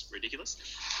 That's ridiculous.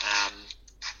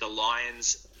 The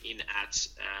Lions in at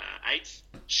 8th,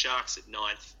 Sharks at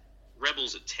 9th,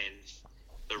 Rebels at 10th,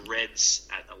 the Reds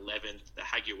at 11th, the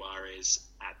Jaguares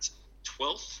at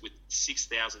 12th with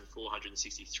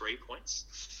 6,463 points.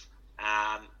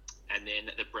 And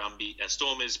then the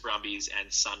Stormers, Brumbies, and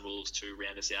Sunwolves to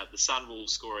round us out. The Sunwolves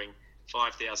scoring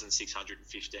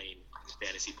 5,615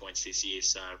 fantasy points this year,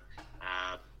 so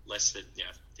less than, you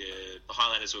know, the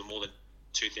Highlanders were more than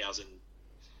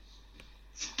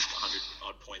 2,100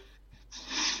 odd point.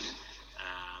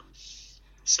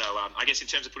 So I guess in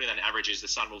terms of putting that in averages, the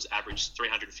Sunwolves averaged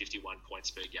 351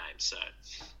 points per game, so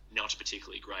not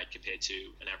particularly great compared to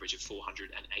an average of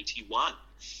 481.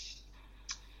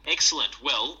 Excellent.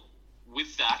 Well,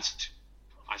 with that,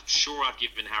 I'm sure I've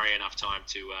given Harry enough time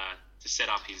to set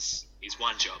up his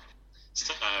one job.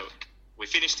 So we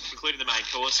finished concluding the main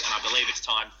course, and I believe it's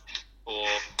time for...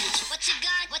 What you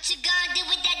gonna do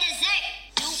with that dessert?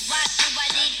 Do what, do what,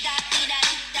 dee da, dee da,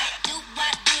 dee da. Do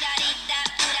what, do da, dee da,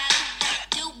 do da, dee da.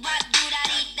 Do what, do da,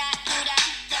 dee da, do da,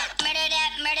 dee da.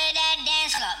 Murder that,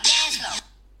 dance floor.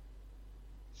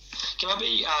 Can I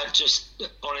be just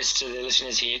honest to the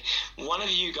listeners here? One of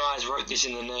you guys wrote this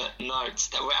in the notes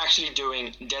that we're actually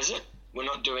doing desert. We're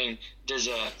not doing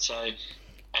dessert. So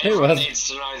everyone needs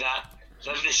to know that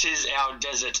this is our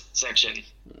desert section.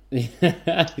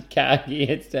 Khaki,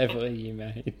 it's definitely you,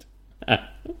 mate.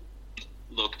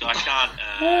 Look, I can't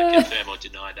confirm or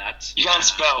deny that. You can't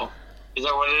spell. Is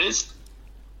that what it is?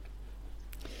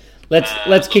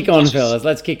 Let's kick on, fellas.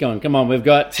 Let's kick on. Come on, we've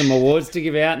got some awards to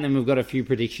give out, and then we've got a few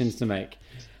predictions to make.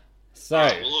 So,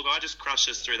 well, look, I just crushed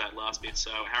us through that last bit.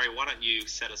 So, Harry, why don't you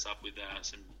set us up with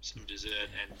some dessert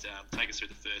and take us through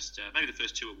maybe the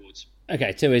first two awards?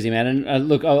 Okay, too easy, man. And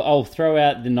look, I'll throw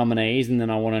out the nominees, and then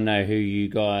I want to know who you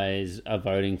guys are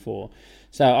voting for.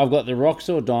 So, I've got the Rocks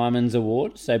or Diamonds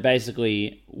award. So,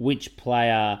 basically, which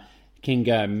player can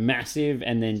go massive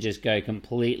and then just go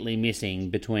completely missing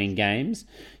between games.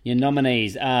 Your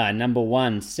nominees are number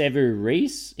 1, Sevu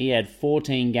Reece. He had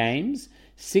 14 games,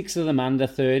 6 of them under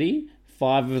 30,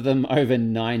 5 of them over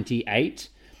 98,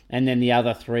 and then the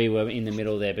other 3 were in the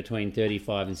middle there between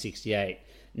 35 and 68.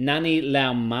 Nani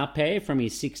Laumape, from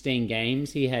his 16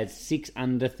 games, he had 6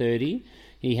 under 30.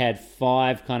 He had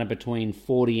 5 kind of between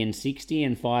 40 and 60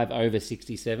 and 5 over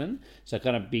 67, so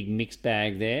kind of big mixed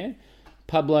bag there.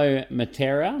 Pablo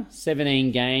Matera,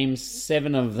 17 games,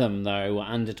 7 of them, though, were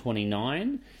under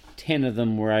 29. 10 of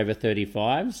them were over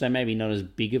 35, so maybe not as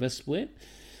big of a split.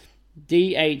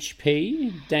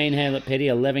 DHP, Dane Haylett-Petty,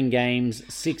 11 games,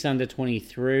 6 under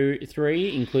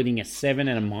 23, including a 7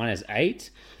 and a -8.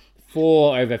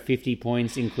 4 over 50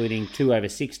 points, including 2 over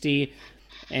 60.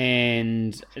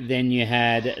 And then you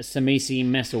had Samisi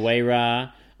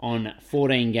Masawera on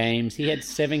 14 games. He had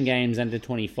 7 games under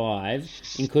 25,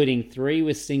 including 3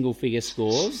 with single-figure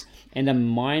scores and a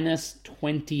minus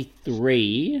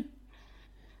 23.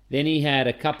 Then he had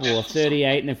a couple of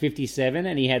 38 and a 57,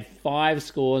 and he had 5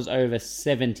 scores over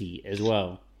 70 as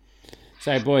well.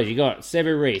 So, boys, you got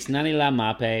Sevu Reece, Nani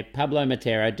Laumape, Pablo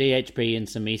Matera, DHP, and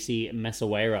Samisi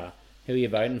Masawera. Who are you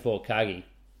voting for, Kagi?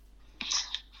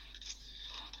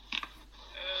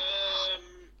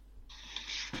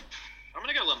 I'm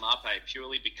going to go Laumape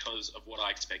purely because of what I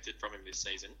expected from him this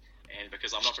season, and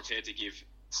because I'm not prepared to give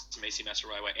Samisi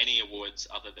Masawera any awards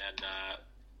other than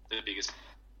the biggest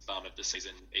bum of the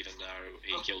season, even though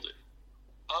he killed it.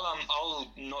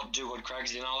 I'll not do what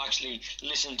Craig's did. I'll actually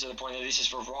listen to the point that this is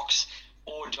for rocks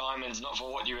or diamonds, not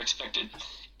for what you expected.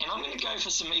 And I'm going to go for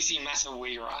Samisi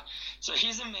Masawera. So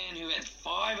here's a man who had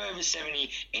 5 over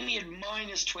 70 and he had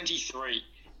minus 23.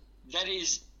 That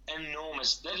is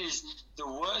enormous. That is the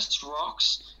worst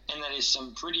rocks, and that is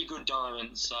some pretty good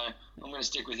diamonds. So I'm going to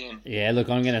stick with him. Yeah, look,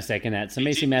 I'm going to second that.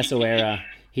 Samisi Masawera,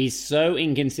 he's so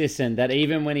inconsistent that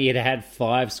even when he had had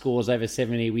 5 scores over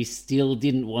 70, we still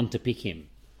didn't want to pick him.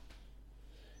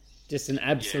 Just an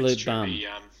absolute bum.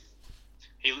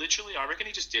 He literally, I reckon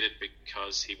he just did it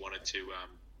because he wanted to,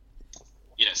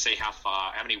 see how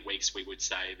many weeks we would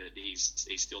say that he's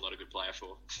still not a good player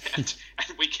for. and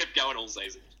we kept going all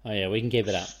season. Oh, yeah, we can keep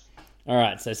it up. All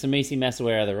right, so Samisi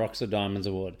Masawera, the Rocks or Diamonds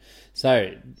Award.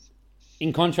 So,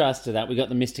 in contrast to that, we got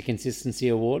the Mr. Consistency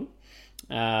Award.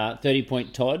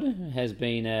 30-Point Todd has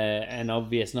been an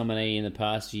obvious nominee in the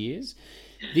past years.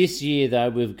 This year, though,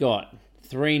 we've got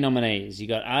 3 nominees. You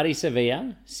got Artie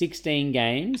Sevilla, 16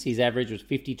 games. His average was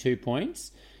 52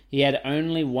 points. He had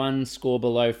only 1 score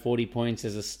below 40 points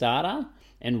as a starter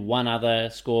and 1 other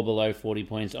score below 40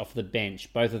 points off the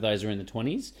bench. Both of those are in the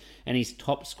 20s. And his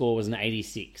top score was an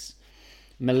 86.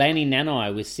 Melani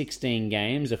Nanai with 16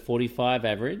 games, a 45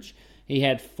 average. He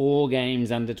had 4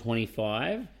 games under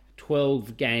 25,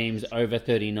 12 games over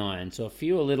 39. So a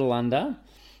few a little under,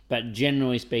 but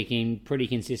generally speaking, pretty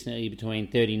consistently between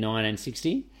 39 and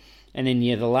 60. And then,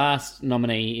 the last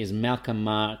nominee is Malcolm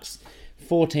Marks.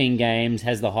 14 games,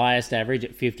 has the highest average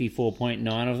at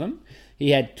 54.9 of them. He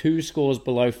had 2 scores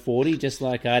below 40, just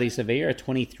like Artie Sevilla, a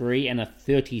 23 and a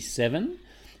 37.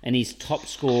 And his top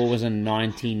score was a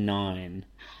 99.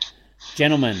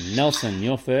 Gentlemen, Nelson,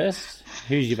 you're first.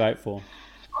 Who's your vote for?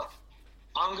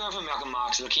 I'm going for Malcolm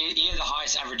Marks. Look, he had the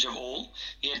highest average of all.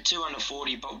 He had 2 under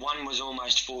 40, but 1 was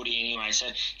almost 40 anyway. So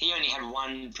he only had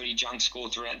 1 pretty junk score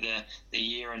throughout the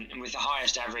year. And with the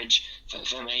highest average,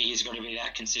 for me, he's got to be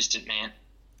that consistent man.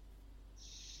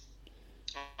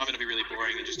 I'm going to be really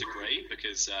boring and just agree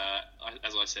because,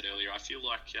 as I said earlier, I feel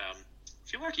like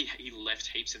he left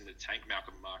heaps in the tank,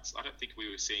 Malcolm Marks. I don't think we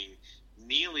were seeing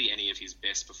nearly any of his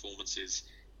best performances,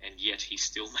 and yet he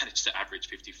still managed to average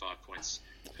 55 points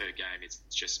per game. It's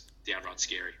just downright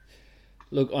scary.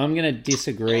 Look, I'm going to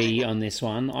disagree on this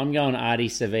one. I'm going Artie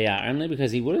Sevilla only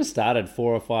because he would have started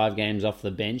 4 or 5 games off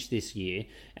the bench this year,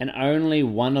 and only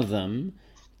one of them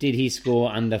did he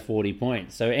score under 40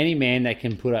 points. So any man that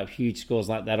can put up huge scores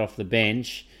like that off the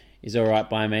bench is all right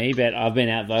by me, but I've been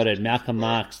outvoted. Malcolm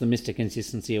Marks, the Mr.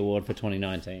 Consistency Award for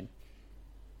 2019.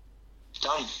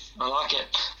 Done. I like it.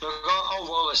 Look, I'll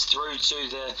roll us through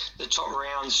to the top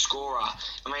round scorer.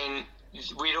 I mean,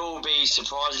 we'd all be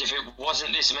surprised if it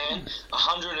wasn't this man.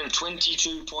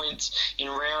 122 points in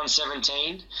round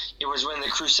 17. It was when the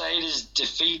Crusaders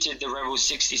defeated the Rebels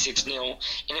 66-0,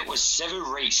 and it was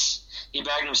Sevu Reece. He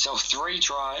bagged himself 3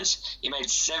 tries. He made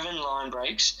 7 line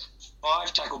breaks,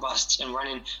 5 tackle busts, and ran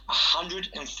in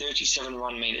 137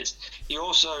 run metres. He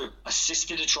also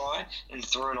assisted a try and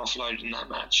threw an offload in that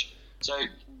match. So,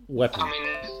 Weapon. I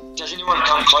mean, does anyone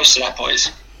come close to that, boys?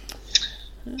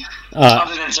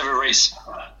 Other than Sevu Reece.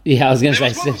 Yeah, I was going to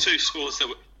There say... was 1 or 2 scores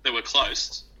that were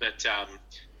close, but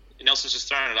Nelson's just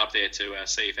throwing it up there to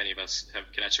see if any of us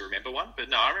can actually remember one. But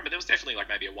no, I remember there was definitely like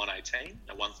maybe a 118,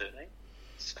 a 113.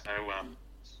 So,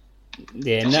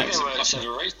 yeah,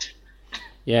 Sevu Reece.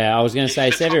 Yeah, I was going to say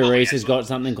Sevu Reece has got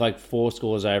something like 4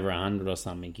 scores over 100 or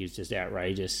something. He's just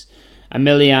outrageous.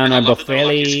 Emiliano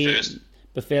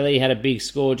Boffelli had a big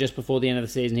score just before the end of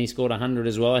the season. He scored 100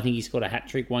 as well. I think he scored a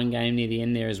hat-trick one game near the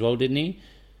end there as well, didn't he?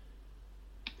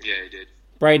 Yeah, he did.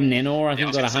 Braden Enor, I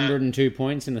think, got 102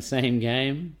 points in the same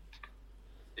game.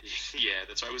 Yeah,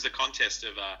 that's right. It was the contest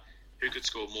of who could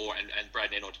score more, and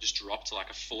Braden Enor just dropped to like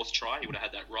a 4th try. He would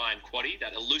have had that Ryan Quaddy,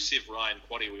 that elusive Ryan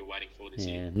Quaddy we were waiting for this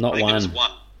year. Not I think one. There was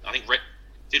one. I think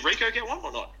did Rico get one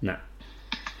or not? No.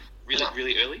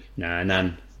 Really early? No,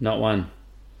 none. Not one.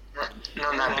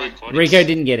 None that big. Rico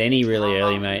didn't get any really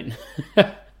early, mate.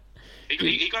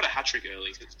 He got a hat-trick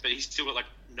early, but he's still got like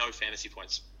no fantasy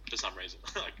points for some reason.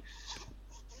 Like,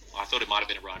 I thought it might have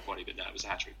been a Ryan Potty, but no, it was a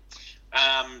hat-trick.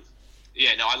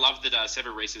 I love that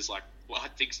Sever Reese is like, I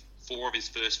think 4 of his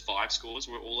first 5 scores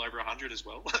were all over 100 as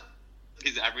well.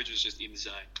 His average was just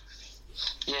insane.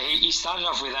 Yeah, he started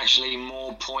off with actually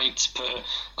more points per,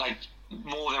 like,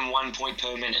 more than 1 point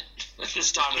per minute at the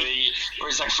start of the year, or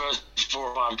his like first 4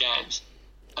 or 5 games.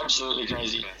 Absolutely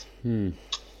crazy.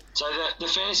 So the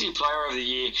fantasy player of the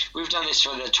year, we've done this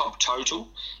for the top total,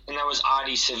 and that was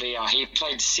Artie Sevilla. He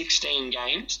played 16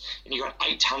 games, and he got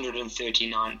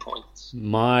 839 points.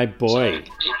 My boy.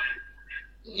 So,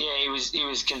 he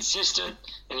was consistent,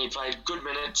 and he played good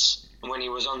minutes when he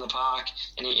was on the park,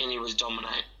 and he was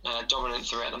dominant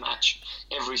throughout the match,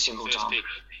 every single First time. pick.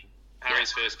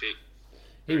 Harry's first pick.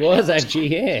 He was actually,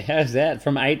 yeah. How's that?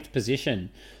 From 8th position,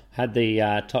 had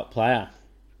the top player.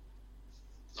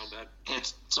 Not bad.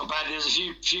 It's not bad. There's a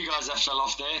few guys that fell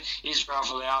off there. Israel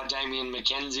Folau, Damien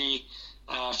McKenzie,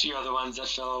 a few other ones that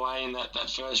fell away in that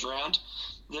first round.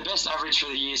 The best average for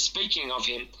the year, speaking of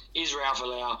him, is Raul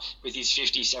Folau with his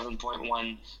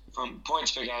 57.1 from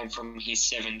points per game from his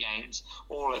 7 games,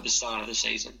 all at the start of the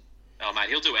season. Oh, mate,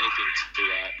 he'll do anything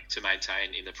to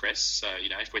maintain in the press. So,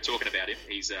 if we're talking about him,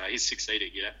 he's succeeding,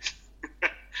 Yeah,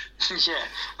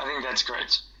 I think that's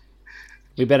great.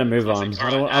 We better move on. I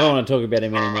don't want to talk about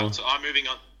him anymore. Right, so I'm moving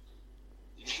on.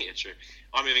 Yeah, true.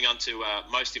 I'm moving on to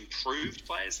most improved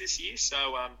players this year. So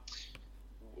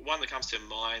one that comes to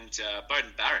mind,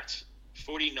 Beauden Barrett,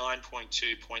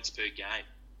 49.2 points per game.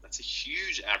 That's a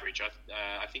huge average.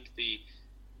 I think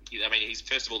he's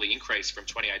first of all the increase from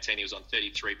 2018. He was on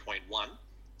 33.1.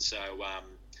 So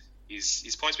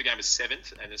his points per game is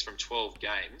 7th, and it's from 12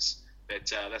 games.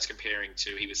 But that's comparing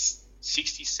to he was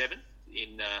 67th.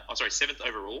 7th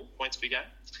overall points per game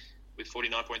with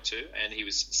 49.2, and he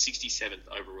was 67th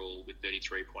overall with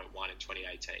 33.1 in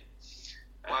 2018.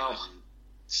 Wow.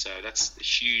 So that's a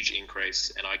huge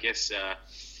increase, and I guess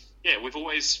we've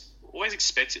always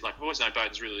expected, like, we've always known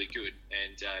Bowden's really good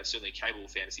and certainly a capable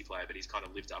fantasy player, but he's kind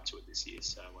of lived up to it this year.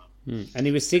 So and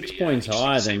he was 6 points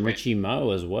higher than Richie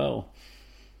Moe as well.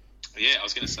 Yeah, I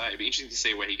was going to say it'd be interesting to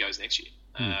see where he goes next year.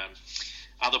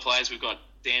 Other players, we've got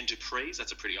Dan Dupreez.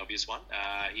 That's a pretty obvious one.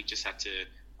 He just had to,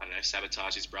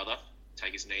 sabotage his brother,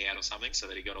 take his knee out or something, so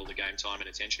that he got all the game time and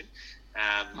attention.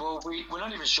 Well, we're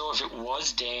not even sure if it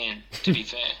was Dan, to be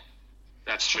fair.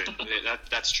 That's true.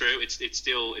 That's true. It's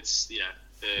still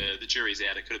the jury's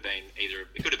out. It could have been either.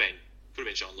 It could have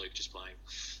been John Luke just playing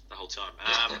the whole time.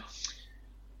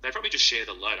 They probably just share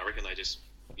the load. I reckon they just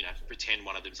pretend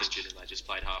one of them's injured and they just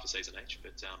played half a season each.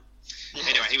 But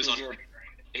anyway,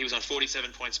 he was on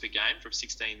 47 points per game from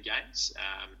 16 games,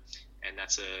 and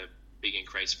that's a big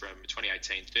increase from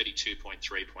 2018,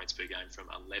 32.3 points per game from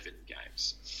 11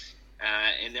 games.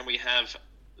 And then we have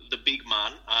the big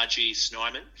man, RG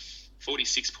Snyman,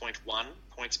 46.1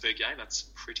 points per game. That's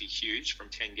pretty huge from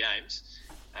 10 games.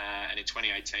 And in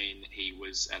 2018, he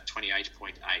was at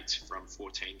 28.8 from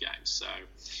 14 games. So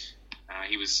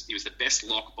he was the best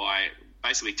lock by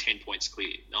basically 10 points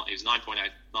clear. No, he was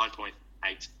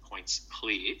 9.8 points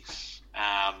clear.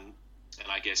 And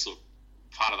I guess, look,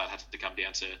 part of that had to come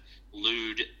down to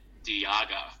Lude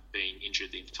Diaga being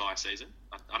injured the entire season.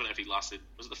 I don't know if he lasted.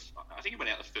 I think he went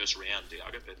out the first round,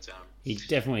 Diaga, but he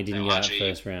definitely didn't go out the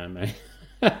first round, mate.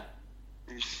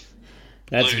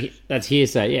 Lude. That's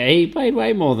hearsay. Yeah, he played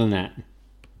way more than that.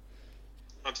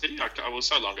 I was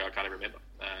so long ago I can't even remember.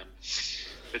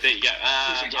 But there you go.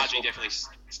 RG definitely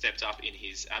stepped up in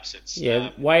his absence.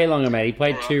 Yeah, way longer, mate. He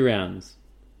played 2 rounds.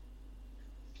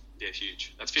 Yeah,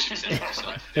 huge. That's 50%.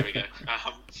 So there we go.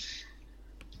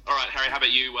 All right, Harry, how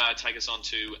about you take us on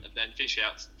to then finish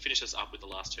us up with the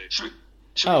last 2? Should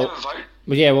we have a vote?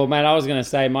 Well, yeah, well, mate, I was going to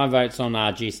say my vote's on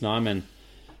RG Snyman.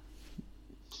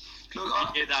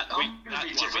 Look, we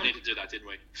need to do that, didn't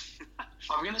we?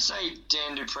 I'm going to say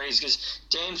Dan Dupreez because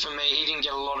Dan, for me, he didn't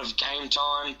get a lot of game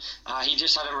time. He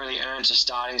just hadn't really earned a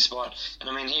starting spot. And,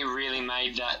 I mean, he really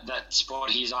made that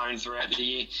spot his own throughout the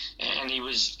year. And he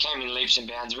came in leaps and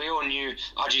bounds. We all knew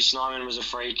RG Snyman was a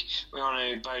freak. We all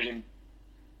knew Beauden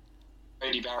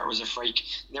Barrett was a freak.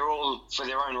 They're all, for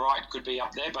their own right, could be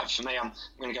up there. But for me, I'm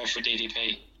going to go for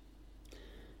DDP.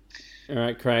 All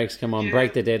right, Craigs, come on.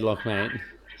 Break the deadlock, mate.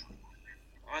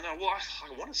 I know. Well,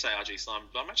 I want to say RG Slime,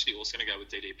 but I'm actually also going to go with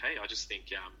DDP. I just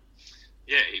think,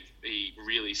 he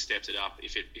really stepped it up.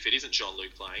 If it isn't John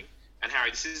Luke playing, and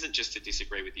Harry, this isn't just to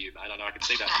disagree with you, mate. I know I can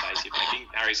see that face you're making.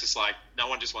 Harry's just like, no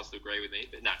one just wants to agree with me,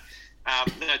 but no.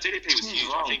 DDP was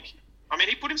huge. I think. I mean,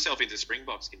 he put himself into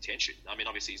Springboks contention. I mean,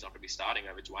 obviously he's not going to be starting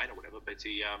over Dwayne or whatever, but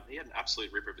he had an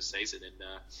absolute ripper of a season, and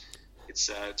it's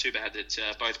too bad that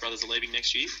both brothers are leaving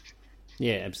next year.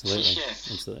 Yeah, absolutely. Yeah.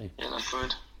 Absolutely. Yeah, that's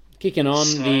good. Kicking on,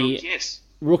 So, the yes.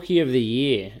 Rookie of the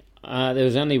Year. There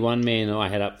was only one man I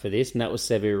had up for this, and that was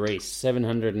Sevu Reece.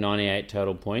 798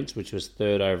 total points, which was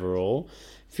third overall.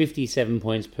 57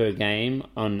 points per game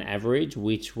on average,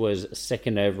 which was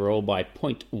second overall by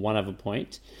 0.1 of a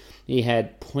point. He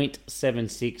had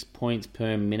 0.76 points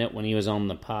per minute when he was on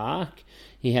the park.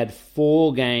 He had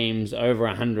 4 games over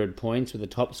 100 points with a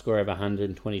top score of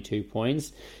 122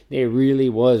 points. There really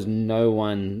was no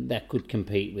one that could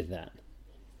compete with that.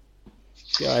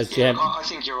 Guys, I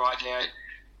think you're right there.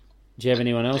 do you have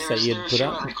anyone else that you'd put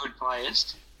up?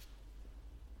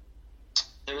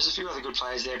 There was a few other good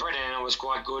players there. Brett Anna was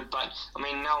quite good, but I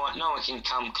mean, no one can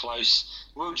come close.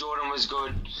 Will Jordan was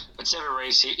good, but Sevu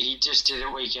Reece, he just did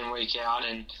it week in, week out,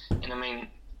 and I mean,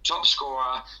 top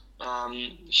scorer,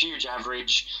 huge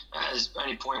average, as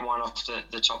only 0.1 off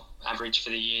the top average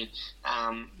for the year.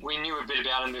 We knew a bit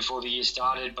about him before the year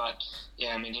started, but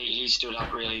yeah, I mean, he stood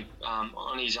up really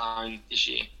on his own this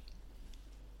year.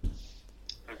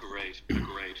 Agreed.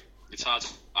 It's hard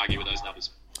to argue with those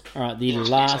numbers. All right,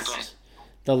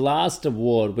 the last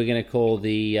award we're going to call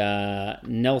the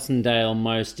Nelsondale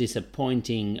Most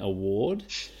Disappointing Award.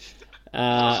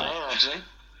 Actually.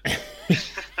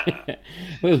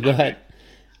 We've got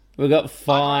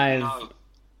 5.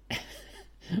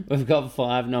 We've got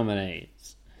 5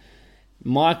 nominees: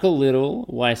 Michael Little,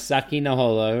 Waisaki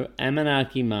Naholo,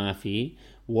 Amanaki Murphy,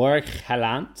 Warwick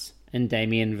Halant, and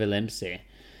Damien Villemse.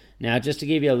 Now, just to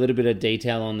give you a little bit of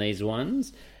detail on these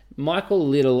ones, Michael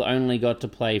Little only got to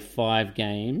play 5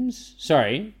 games.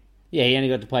 He only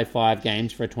got to play 5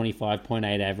 games for a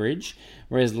 25.8 average,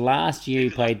 whereas last year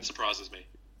he played... That surprises me.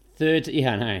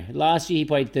 Last year he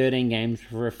played 13 games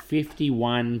for a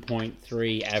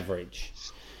 51.3 average,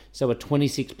 so a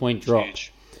 26-point drop.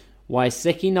 Huge.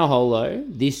 Waiseki Naholo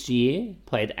this year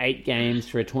played 8 games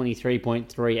for a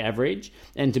 23.3 average,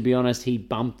 and to be honest, he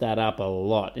bumped that up a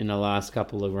lot in the last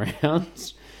couple of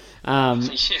rounds.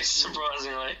 Yes,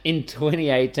 surprisingly. In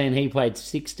 2018, he played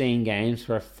 16 games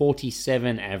for a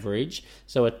 47 average,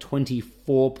 so a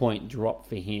 24-point drop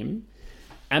for him.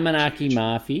 Amanaki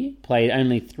Murphy played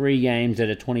only 3 games at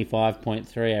a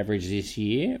 25.3 average this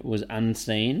year, was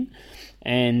unseen.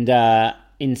 And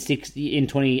in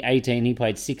 2018, he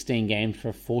played 16 games for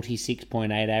a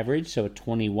 46.8 average, so a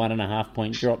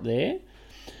 21.5-point drop there.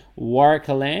 Warwick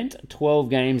Halant, 12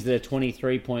 games at a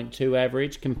 23.2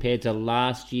 average compared to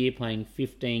last year playing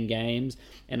 15 games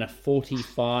and a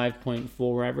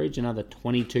 45.4 average, another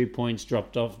 22 points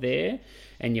dropped off there.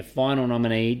 And your final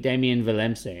nominee, Damien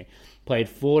Villemse, played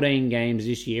 14 games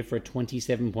this year for a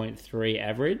 27.3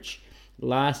 average.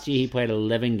 Last year he played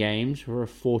 11 games for a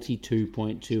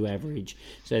 42.2 average.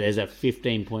 So there's a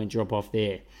 15-point drop off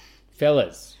there.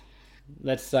 Fellas,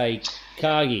 let's say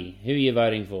Cargie, who are you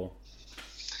voting for?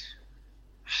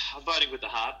 I'm voting with the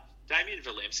heart. Damien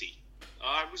Villemse.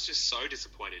 I was just so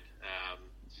disappointed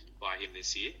by him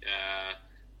this year.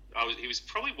 He was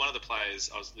probably one of the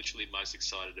players I was literally most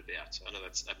excited about. I know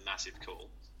that's a massive call.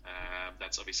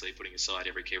 That's obviously putting aside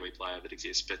every Kiwi player that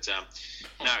exists. But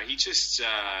no, he just,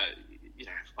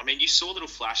 I mean, you saw little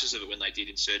flashes of it when they did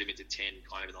insert him into 10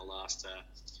 kind of in the last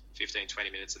 15, 20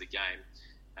 minutes of the game.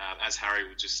 As Harry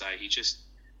would just say, he just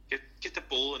get the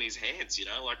ball in his hands,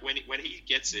 like when he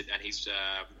gets it and he's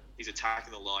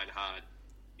attacking the line hard,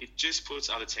 it just puts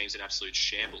other teams in absolute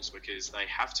shambles because they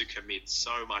have to commit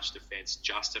so much defence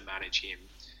just to manage him.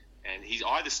 And he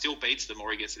either still beats them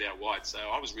or he gets it out wide. So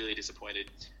I was really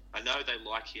disappointed. I know they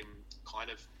like him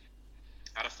kind of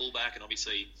at a fullback and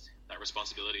obviously that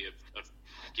responsibility of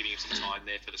giving him some time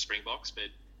there for the Springboks,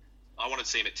 but I wanted to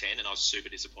see him at 10 and I was super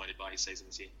disappointed by his season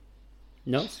this year.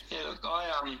 No? Yeah, look,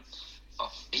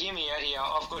 hear me out here.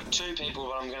 I've got 2 people,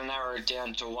 but I'm going to narrow it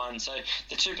down to 1. So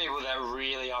the 2 people that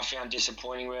really I found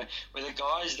disappointing were the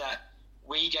guys that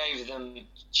we gave them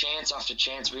chance after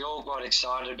chance. We all got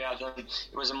excited about them.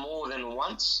 It was more than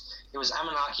once. It was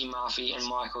Amanaki Murphy and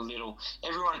Michael Little.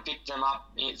 Everyone picked them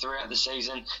up throughout the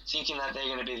season, thinking that they're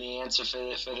going to be the answer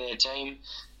for their team.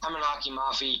 Amanaki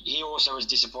Murphy, he also was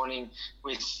disappointing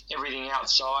with everything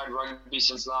outside rugby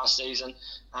since last season.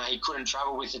 He couldn't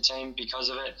travel with the team because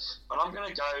of it. But I'm going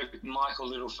to go Michael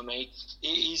Little for me.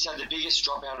 He's had the biggest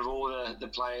drop out of all the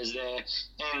players there.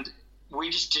 And we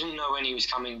just didn't know when he was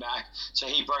coming back. So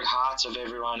he broke hearts of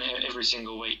everyone every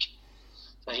single week.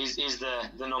 So he's the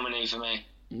nominee for me.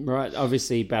 Right,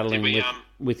 obviously battling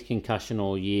with concussion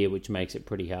all year, which makes it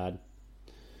pretty hard.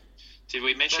 Did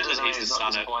we mention that he's the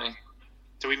son of...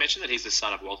 Do we mention that he's the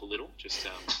son of Walter Little? Just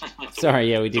Sorry,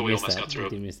 yeah, we did miss almost that. got through. We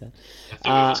did miss that. I thought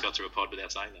we almost got through a pod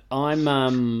without saying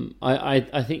that.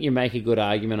 I think you make a good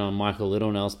argument on Michael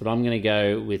Littlnelse, but I'm going to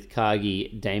go with Cargie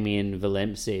Damien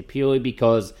Valemse purely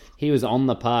because he was on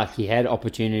the park. He had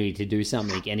opportunity to do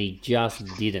something, and he just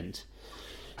didn't.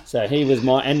 So he was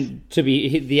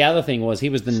the other thing was he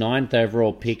was the 9th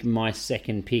overall pick, my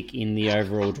second pick in the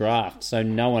overall draft. So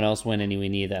no one else went anywhere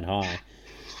near that high.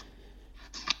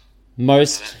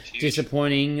 Most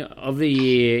disappointing of the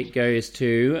year goes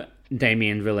to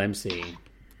Damien Valemse.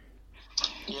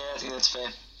 Yeah, I think that's fair.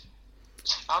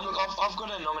 Look, I've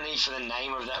got a nominee for the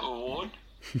name of that award,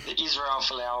 the Israel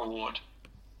Folau Award.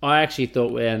 I actually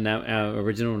thought our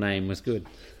original name was good.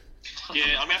 Yeah,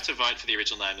 I'm gonna have to vote for the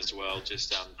original name as well.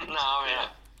 Just No, yeah.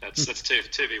 That's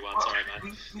 2v1. Sorry,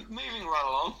 mate. Moving right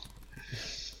along.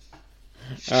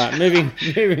 All right, moving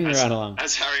right along.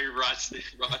 As Harry writes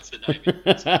the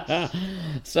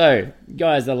name. So,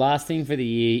 guys, the last thing for the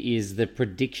year is the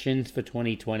predictions for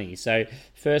 2020. So,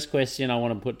 first question I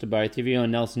want to put to both of you,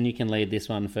 and Nelson, you can lead this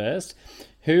one first.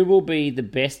 Who will be the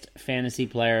best fantasy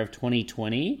player of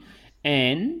 2020?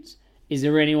 And is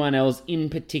there anyone else in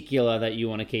particular that you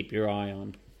want to keep your eye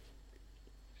on?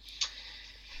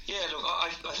 Yeah, look,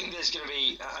 I think there's going to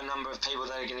be a number of people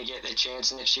that are going to get their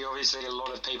chance next year. Obviously, a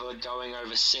lot of people are going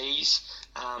overseas.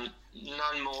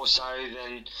 None more so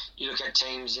than you look at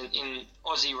teams in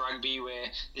Aussie rugby where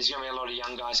there's going to be a lot of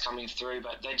young guys coming through,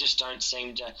 but they just don't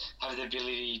seem to have the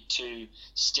ability to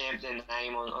stamp their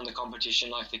name on the competition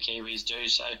like the Kiwis do.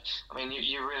 So, I mean,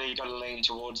 you really got to lean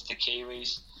towards the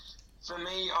Kiwis. For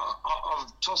me, I'm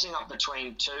tossing up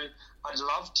between two. I'd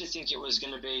love to think it was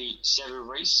going to be Sevu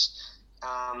Reece.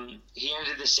 He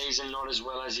ended the season not as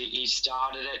well as he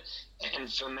started it,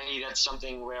 and for me that's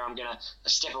something where I'm going to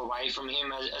step away from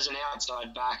him as an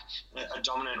outside back, a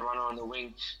dominant runner on the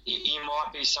wing. He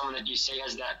might be someone that you see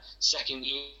as that second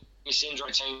year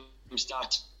syndrome team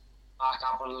start to mark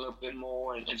up on a little bit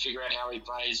more and figure out how he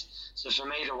plays. So for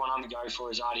me, the one I'm going to go for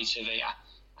is Artie Sevilla.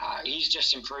 He's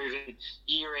just improving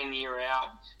year in, year out.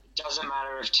 It doesn't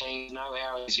matter if teams know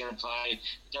how he's going to play.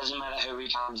 It doesn't matter who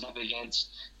he comes up against.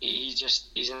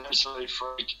 He's an absolute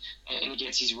freak, and he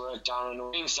gets his work done on the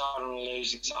winning side or on the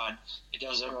losing side. It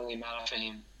doesn't really matter for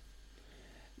him.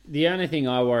 The only thing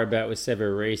I worry about with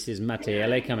Sevu Reece is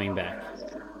Matiele coming back.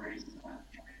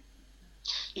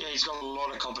 Yeah, he's got a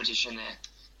lot of competition there.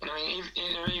 And I mean,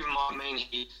 it even might mean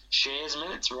he shares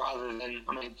minutes rather than,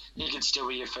 I mean, he could still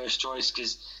be your first choice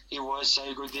because he was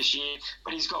so good this year,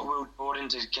 but he's got Will Jordan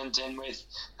to contend with,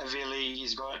 Avili,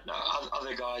 he's got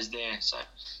other guys there, so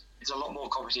it's a lot more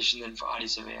competition than for Artie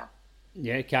Sevilla.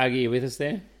 Yeah, Cargie, you with us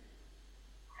there?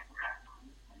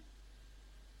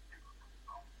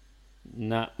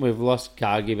 No, we've lost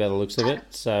Cargie by the looks of it,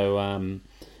 so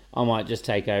I might just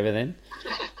take over then.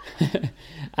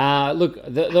 Look,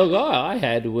 the guy I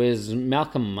had was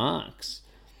Malcolm Marx.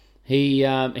 He's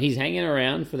hanging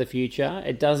around for the future.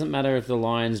 It doesn't matter if the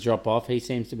Lions drop off. He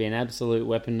seems to be an absolute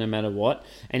weapon no matter what,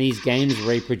 and his game's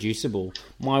reproducible.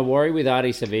 My worry with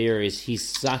Artie Sevilla is he's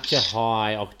such a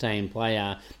high-octane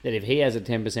player that if he has a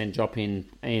 10% drop in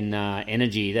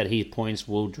energy, that his points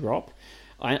will drop.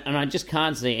 I just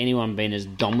can't see anyone being as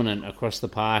dominant across the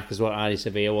park as what Artie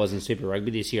Sevilla was in Super Rugby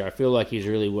this year. I feel like he's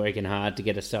really working hard to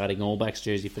get a starting All Blacks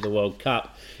jersey for the World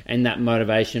Cup, and that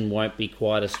motivation won't be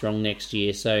quite as strong next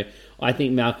year. So I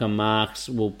think Malcolm Marx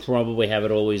will probably have it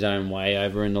all his own way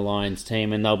over in the Lions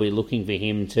team, and they'll be looking for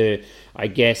him to, I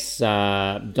guess,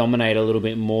 dominate a little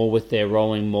bit more with their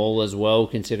rolling maul as well,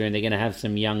 considering they're going to have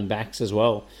some young backs as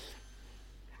well.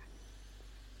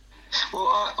 Well,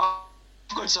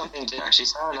 I've got something to actually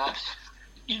say on that.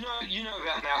 You know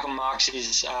about Malcolm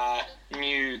Marx's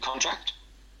new contract?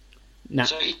 No.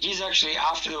 So he's actually,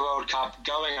 after the World Cup,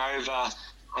 going over,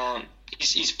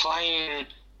 he's playing,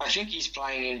 I think he's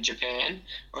playing in Japan,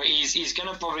 or he's going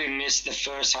to probably miss the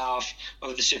first half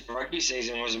of the Super Rugby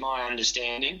season, was my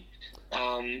understanding.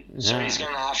 So he's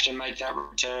going to have to make that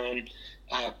return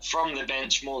from the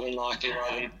bench more than likely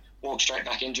rather than walk straight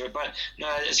back into it. But no,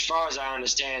 as far as I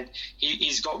understand,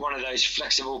 he's got one of those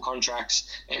flexible contracts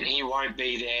and he won't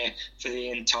be there for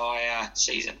the entire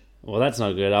season. Well, that's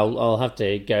not good. I'll have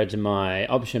to go to my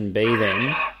option B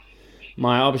then.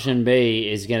 My option B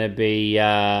is going to be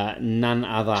none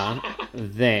other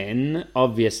than,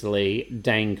 obviously,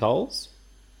 Dane Coles.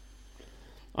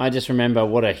 I just remember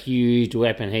what a huge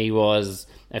weapon he was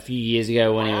a few years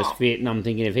ago when he was fit, and I'm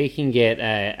thinking if he can get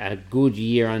a good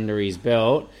year under his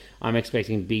belt, I'm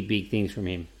expecting big things from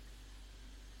him.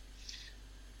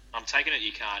 I'm taking it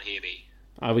you can't hear me.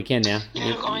 Oh, we can now.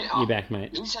 Yeah, You're back,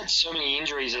 mate. He's had so many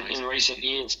injuries in recent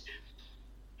years.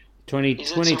 He's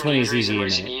had some 2020 is his injuries in year,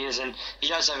 recent mate. years, and he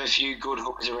does have a few good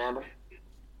hookers around him.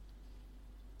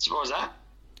 So what was that?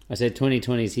 I said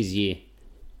 2020 is his year.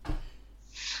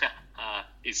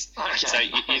 Okay. So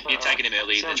you're taking him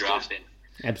early in the Sounds draft good.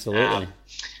 then? Absolutely.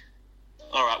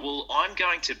 All right. Well, I'm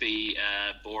going to be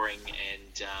boring,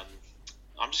 and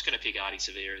I'm just going to pick Artie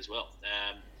Sevilla as well.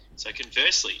 So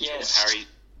conversely, Yes.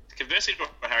 to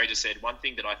what Harry just said, one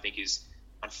thing that I think is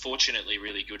unfortunately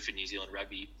really good for New Zealand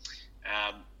rugby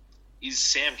is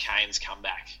Sam Cane's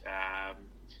comeback.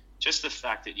 Just the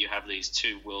fact that you have these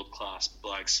two world-class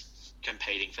blokes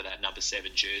competing for that number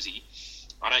 7 jersey.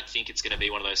 I don't think it's going to be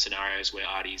one of those scenarios where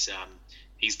Artie's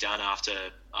he's done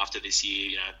after this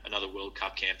year. Another World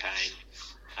Cup campaign.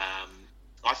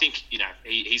 I think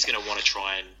he's going to want to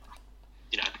try and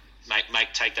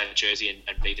take that jersey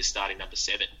and be the starting number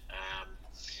 7.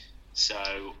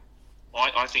 So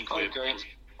I think I agree.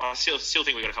 I still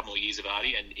think we've got a couple more years of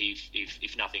Artie, and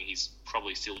if nothing, he's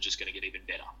probably still just going to get even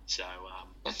better. So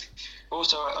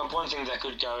Also, one thing that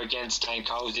could go against Dane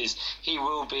Coles is he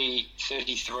will be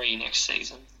 33 next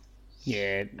season.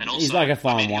 Yeah, and also, he's like a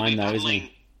fine he'll wine, be though, isn't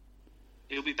he?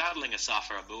 He'll be battling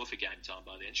Asafa Amua for game time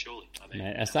by then, surely.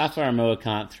 Mate, Asafa Amua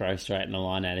can't throw straight in the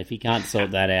line out. If he can't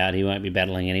sort that out, he won't be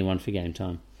battling anyone for game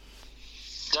time.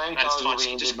 Dane That's Coles will fine.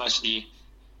 be injured most of the year.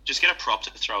 Just get a prop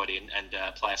to throw it in and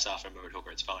play Asafa Amua at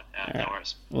hooker. It's fine. No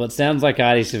worries. Well, it sounds like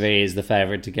Artie Sevilla is the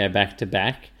favourite to go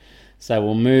back-to-back, so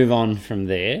we'll move on from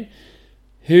there.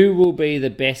 Who will be the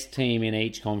best team in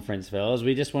each conference, fellas?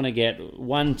 We just want to get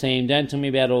one team. Don't tell me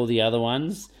about all the other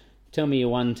ones. Tell me your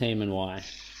one team and why.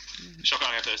 Shotgun,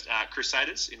 I'll go first.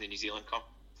 Crusaders in the New Zealand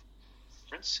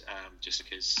conference, just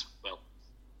because, well,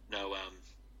 no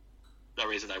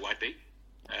reason they won't be.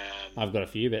 I've got a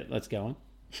few, but let's go on.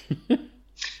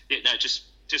 Yeah, no, just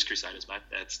Crusaders, mate.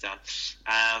 That's done.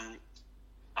 I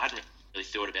hadn't really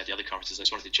thought about the other conferences. I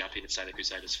just wanted to jump in and say the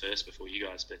Crusaders first before you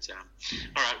guys. But all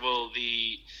right, well,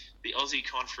 the Aussie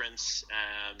conference,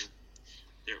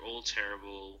 they're all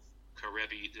terrible.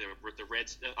 Karevi, the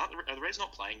Reds, are the Reds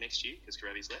not playing next year because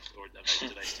Karevi's left, or do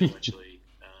they still actually?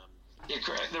 Yeah,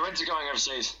 correct. The Reds are going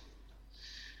overseas.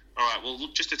 All right, well,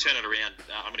 look, just to turn it around,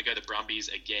 I'm going to go the Brumbies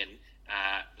again.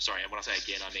 Sorry, and when I say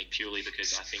again, I mean purely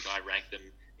because I think I ranked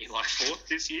them in like 4th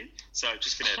this year. So I'm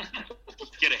just going to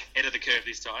get ahead of the curve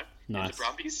this time. Nice. The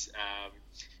Brumbies.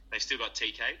 They've still got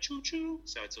TK, choo-choo,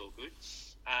 so it's all good.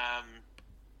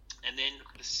 And then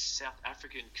the South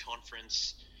African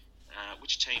Conference,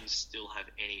 which teams still have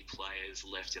any players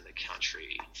left in the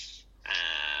country?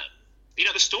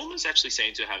 The Stormers actually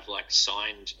seem to have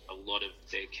signed a lot of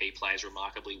their key players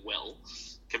remarkably well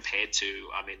compared to,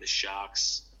 the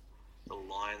Sharks. The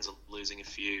Lions are losing a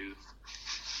few.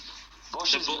 I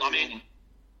was going to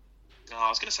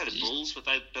say the Bulls, but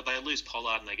they lose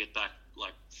Pollard and they get back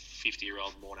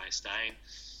 50-year-old Mornay Stain.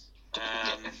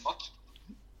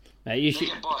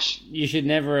 You should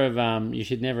never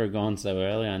have gone so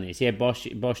early on this. Yeah,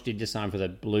 Bosch did just sign for the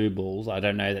Blue Bulls. I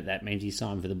don't know that means he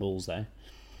signed for the Bulls though.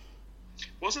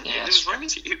 Wasn't there was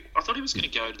rumors? I thought he was going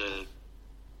to go to the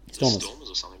Stormers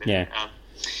or something. Yeah.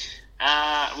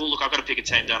 Well, look, I've got to pick a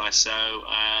team, don't I? So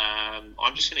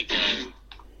I'm just going to go.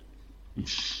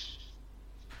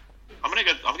 I'm going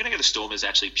to go the Stormers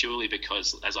actually purely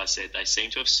because, as I said, they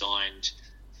seem to have signed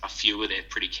a few of their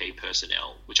pretty key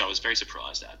personnel, which I was very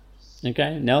surprised at.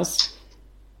 Okay, Nels?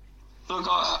 Look,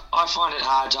 I find it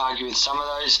hard to argue with some of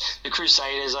those. The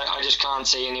Crusaders, I just can't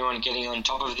see anyone getting on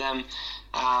top of them.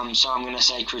 So I'm going to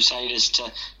say Crusaders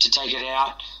to take it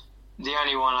out. The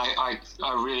only one I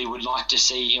really would like to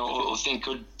see or think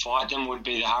could fight them would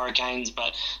be the Hurricanes.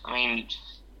 But,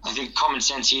 I think common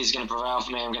sense here is going to prevail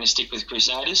for me. I'm going to stick with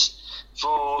Crusaders.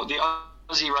 For the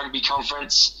Aussie Rugby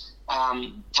Conference,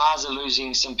 Tars are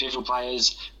losing some pivotal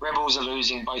players. Rebels are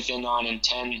losing both their 9 and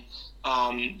 10.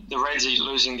 The Reds are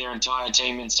losing their entire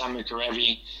team in Samu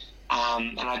Karevi.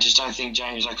 And I just don't think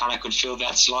James O'Connor could fill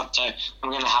that slot. So I'm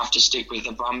going to have to stick with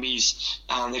the Brumbies.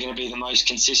 They're going to be the most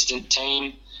consistent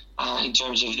team in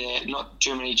terms of their not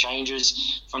too many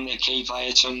changes from their key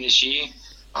players from this year.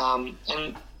 And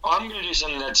I'm going to do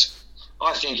something that's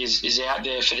I think is out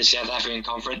there for the South African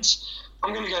Conference.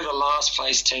 I'm going to go the last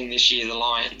place team this year, the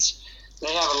Lions.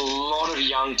 They have a lot of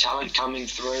young talent coming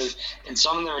through, and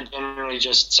some of them are generally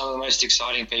just some of the most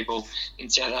exciting people in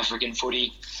South African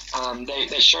footy.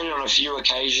 They showed it on a few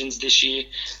occasions this year,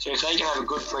 so if they can have a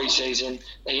good pre-season,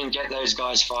 they can get those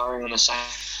guys firing on the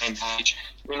same page.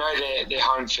 We know their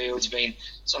home field's been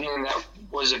something that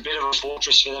was a bit of a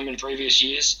fortress for them in previous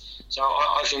years, so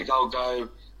I think they'll go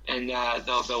and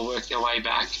they'll work their way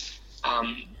back.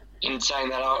 in saying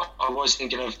that, I was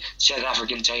thinking of South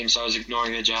African teams, so I was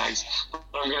ignoring the Jags. But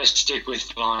I'm going to stick with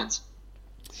the Lions.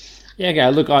 Yeah, okay.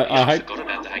 Look, I forgot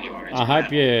about the Jaguars.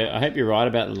 hope I hope you're right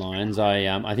about the Lions.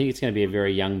 I think it's going to be a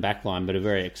very young backline, but a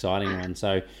very exciting one.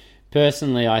 So,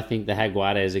 personally, I think the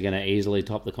Jaguars are going to easily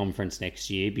top the conference next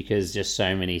year because just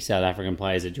so many South African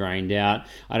players are drained out.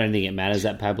 I don't think it matters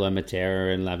that Pablo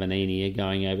Matera and Lavanini are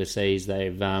going overseas.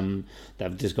 They've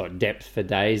just got depth for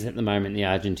days at the moment, the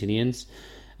Argentinians.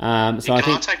 So I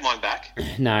think, take mine back?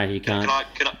 No, you can't.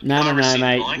 No,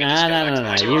 mate.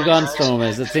 No. You've gone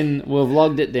Stormers. It's in. We've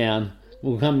logged it down.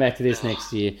 We'll come back to this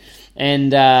next year. And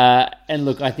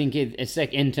look, I think it's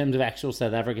like in terms of actual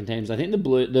South African teams, I think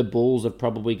the Bulls have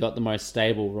probably got the most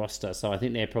stable roster, so I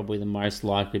think they're probably the most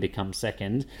likely to come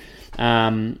second.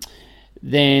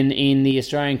 Then in the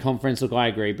Australian Conference, look, I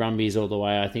agree, Brumbies all the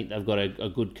way. I think they've got a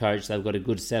good coach. They've got a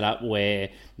good setup where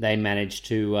they manage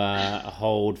to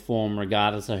hold form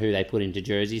regardless of who they put into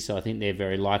jersey. So I think they're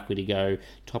very likely to go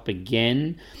top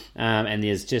again. And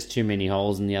there's just too many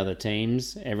holes in the other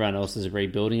teams. Everyone else is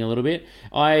rebuilding a little bit.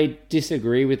 I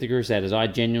disagree with the Crusaders. I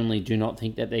genuinely do not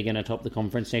think that they're going to top the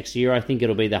conference next year. I think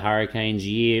it'll be the Hurricanes'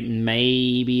 year,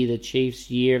 maybe the Chiefs'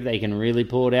 year if they can really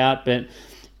pull it out. But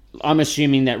I'm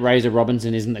assuming that Razor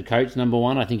Robinson isn't the coach, number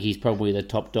one. I think he's probably the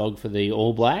top dog for the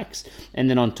All Blacks. And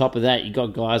then on top of that, you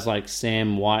got guys like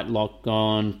Sam Whitelock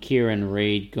gone, Kieran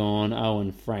Reid gone,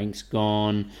 Owen Frank's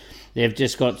gone. They've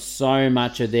just got so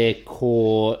much of their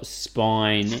core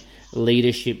spine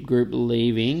leadership group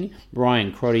leaving.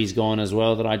 Brian Crotty's gone as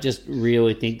well, that I just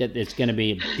really think that there's going to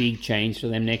be a big change for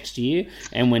them next year.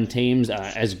 And when teams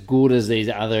are as good as these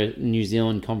other New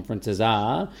Zealand conferences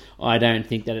are, I don't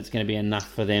think that it's going to be enough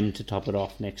for them to top it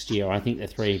off next year. I think the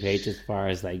three-peat as far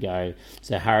as they go.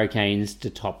 So Hurricanes to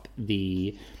top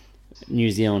the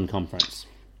New Zealand conference.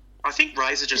 I think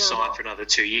Razor just signed for another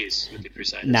 2 years with the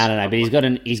Crusaders. No. But he's got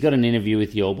an interview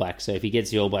with the All Blacks. So if he gets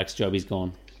the All Blacks job, he's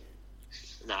gone.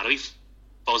 No, it'll be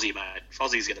Fozzie, mate.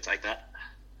 Fozzie's going to take that.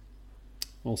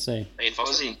 We'll see. Ian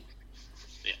Fozzie.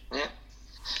 Yeah.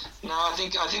 No, I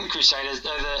think the Crusaders, the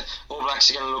All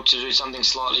Blacks are going to look to do something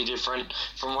slightly different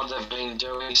from what they've been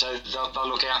doing. So they'll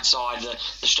look outside the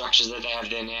structures that they have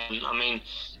there now. I mean,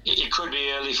 it could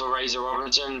be early for Razor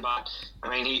Robinson, but I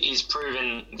mean, he's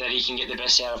proven that he can get the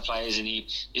best out of players, and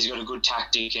he's got a good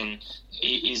tactic, and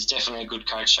he's definitely a good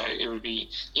coach. So it would be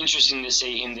interesting to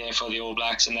see him there for the All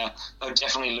Blacks, and they'll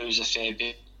definitely lose a fair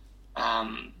bit.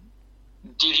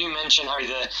 Did you mention, Harry,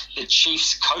 the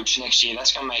Chiefs coach next year?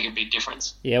 That's going to make a big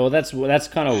difference. Yeah, well, that's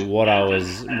kind of what I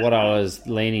was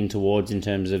leaning towards in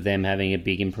terms of them having a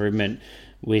big improvement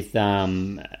with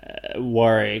Warren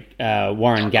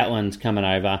Gatland's coming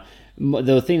over.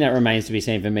 The thing that remains to be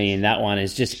seen for me in that one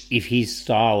is just if his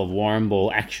style of Warren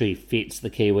ball actually fits the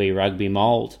Kiwi rugby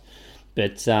mould.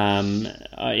 But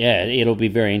yeah, it'll be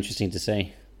very interesting to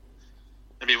see.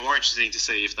 It'd be more interesting to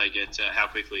see if they get how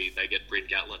quickly they get Bryn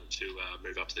Gatland to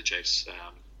move up to the Chiefs.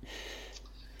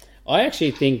 I actually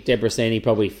think Debrasini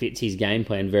probably fits his game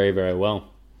plan very, very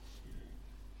well.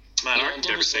 Man, I reckon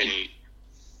Debrasini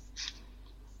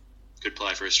could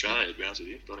play for Australia, to be honest with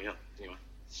you. Anyway.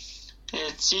 Yeah,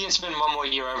 so you can spend one more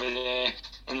year over there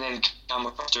and then come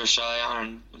across to Australia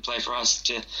and play for us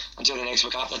until the next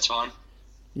World Cup. That's fine.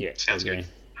 Yeah, sounds good.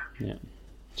 Yeah.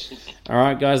 All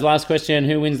right, guys, last question.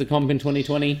 Who wins the comp in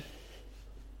 2020?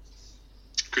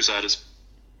 Crusaders.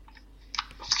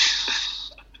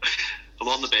 I'm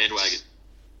on the bandwagon.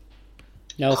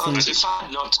 Nelson? It's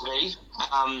hard not to be.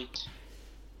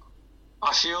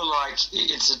 I feel like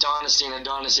it's a dynasty, and a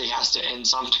dynasty has to end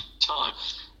sometime.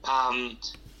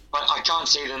 But I can't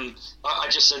see them. I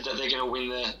just said that they're going to win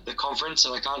the conference,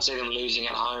 and I can't see them losing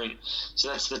at home. So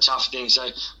that's the tough thing. So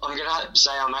I'm going to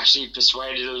say I'm actually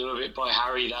persuaded a little bit by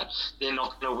Harry that they're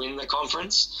not going to win the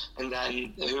conference, and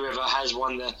then whoever has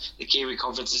won the Kiwi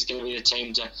conference is going to be the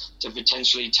team to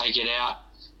potentially take it out.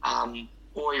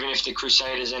 Or even if the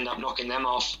Crusaders end up knocking them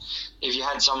off, if you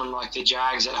had someone like the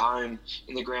Jags at home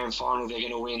in the grand final, they're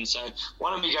going to win. So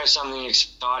why don't we go something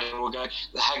exciting? We'll go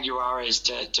the Jaguars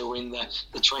to win the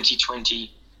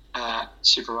 2020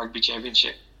 Super Rugby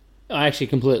Championship. I actually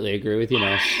completely agree with you,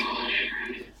 Nash.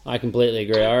 I completely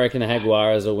agree. I reckon the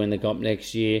Jaguars will win the comp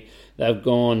next year. They've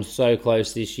gone so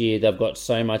close this year. They've got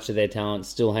so much of their talent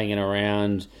still hanging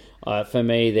around. For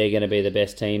me, they're going to be the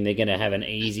best team. They're going to have an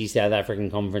easy South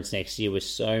African conference next year with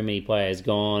so many players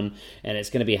gone, and it's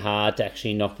going to be hard to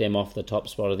actually knock them off the top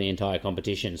spot of the entire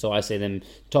competition. So I see them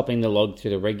topping the log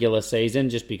through the regular season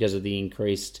just because of the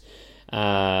increased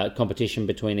competition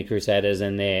between the Crusaders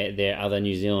and their other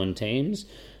New Zealand teams,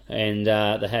 and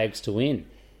the Hags to win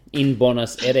in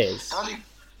Buenos Aires.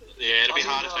 Yeah, it'll be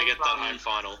hard if they get that home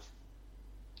final.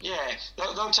 Yeah,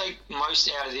 they'll take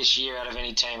most out of this year out of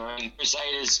any team. I mean,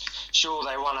 Crusaders, sure,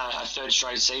 they won a third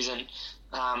straight season,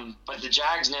 but the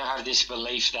Jags now have this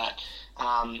belief that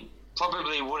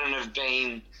probably wouldn't have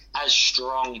been as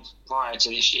strong prior to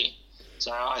this year.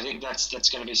 So I think that's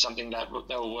going to be something that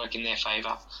will work in their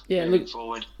favour moving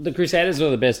forward. The Crusaders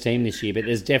are the best team this year, but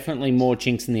there's definitely more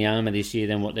chinks in the armour this year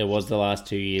than what there was the last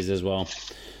 2 years as well.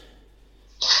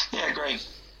 Yeah, I agree.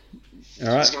 All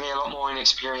right. There's going to be a lot more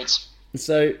inexperience.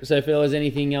 So fellas,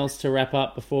 anything else to wrap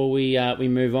up before we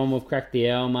move on? We've cracked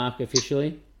the hour mark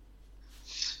officially.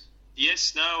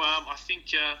 Yes, no, I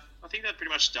think that pretty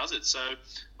much does it. So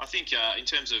I think in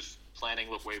terms of planning,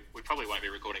 look, we probably won't be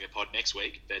recording a pod next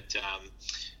week, but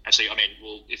actually, I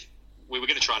mean, if we were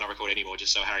going to try not record anymore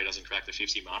just so Harry doesn't crack the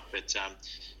 50 mark, but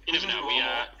you never know.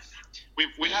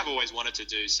 We have always wanted to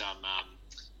do some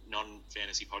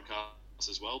non-fantasy podcasts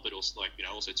as well, but also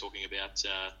also talking about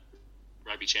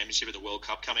Rugby Championship and the World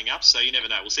Cup coming up. So you never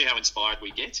know. We'll see how inspired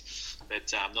we get, but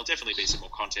there'll definitely be some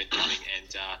more content coming,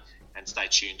 and stay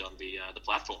tuned on the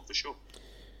platform for sure.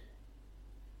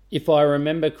 If I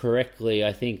remember correctly,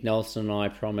 I think Nelson and I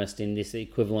promised in this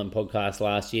equivalent podcast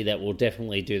last year that we'll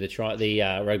definitely do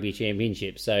the Rugby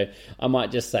Championship. So I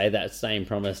might just say that same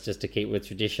promise just to keep with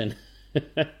tradition.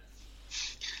 Yeah,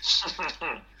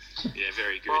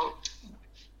 very good.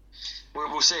 Well,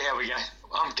 we'll see how we go.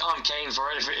 I'm keen for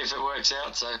it if it works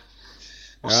out. So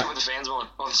we'll see what the fans want.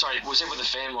 We'll see what the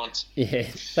fan wants. Yeah.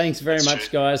 Thanks very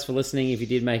much, guys, for listening. If you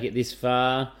did make it this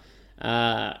far.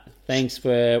 Thanks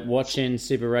for watching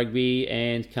Super Rugby,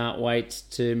 and can't wait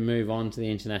to move on to the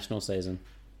international season.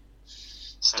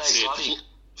 Stay bloody.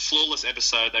 Flawless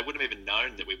episode. They wouldn't have even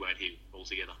known that we weren't here all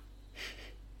together.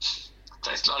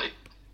 Stay bloody.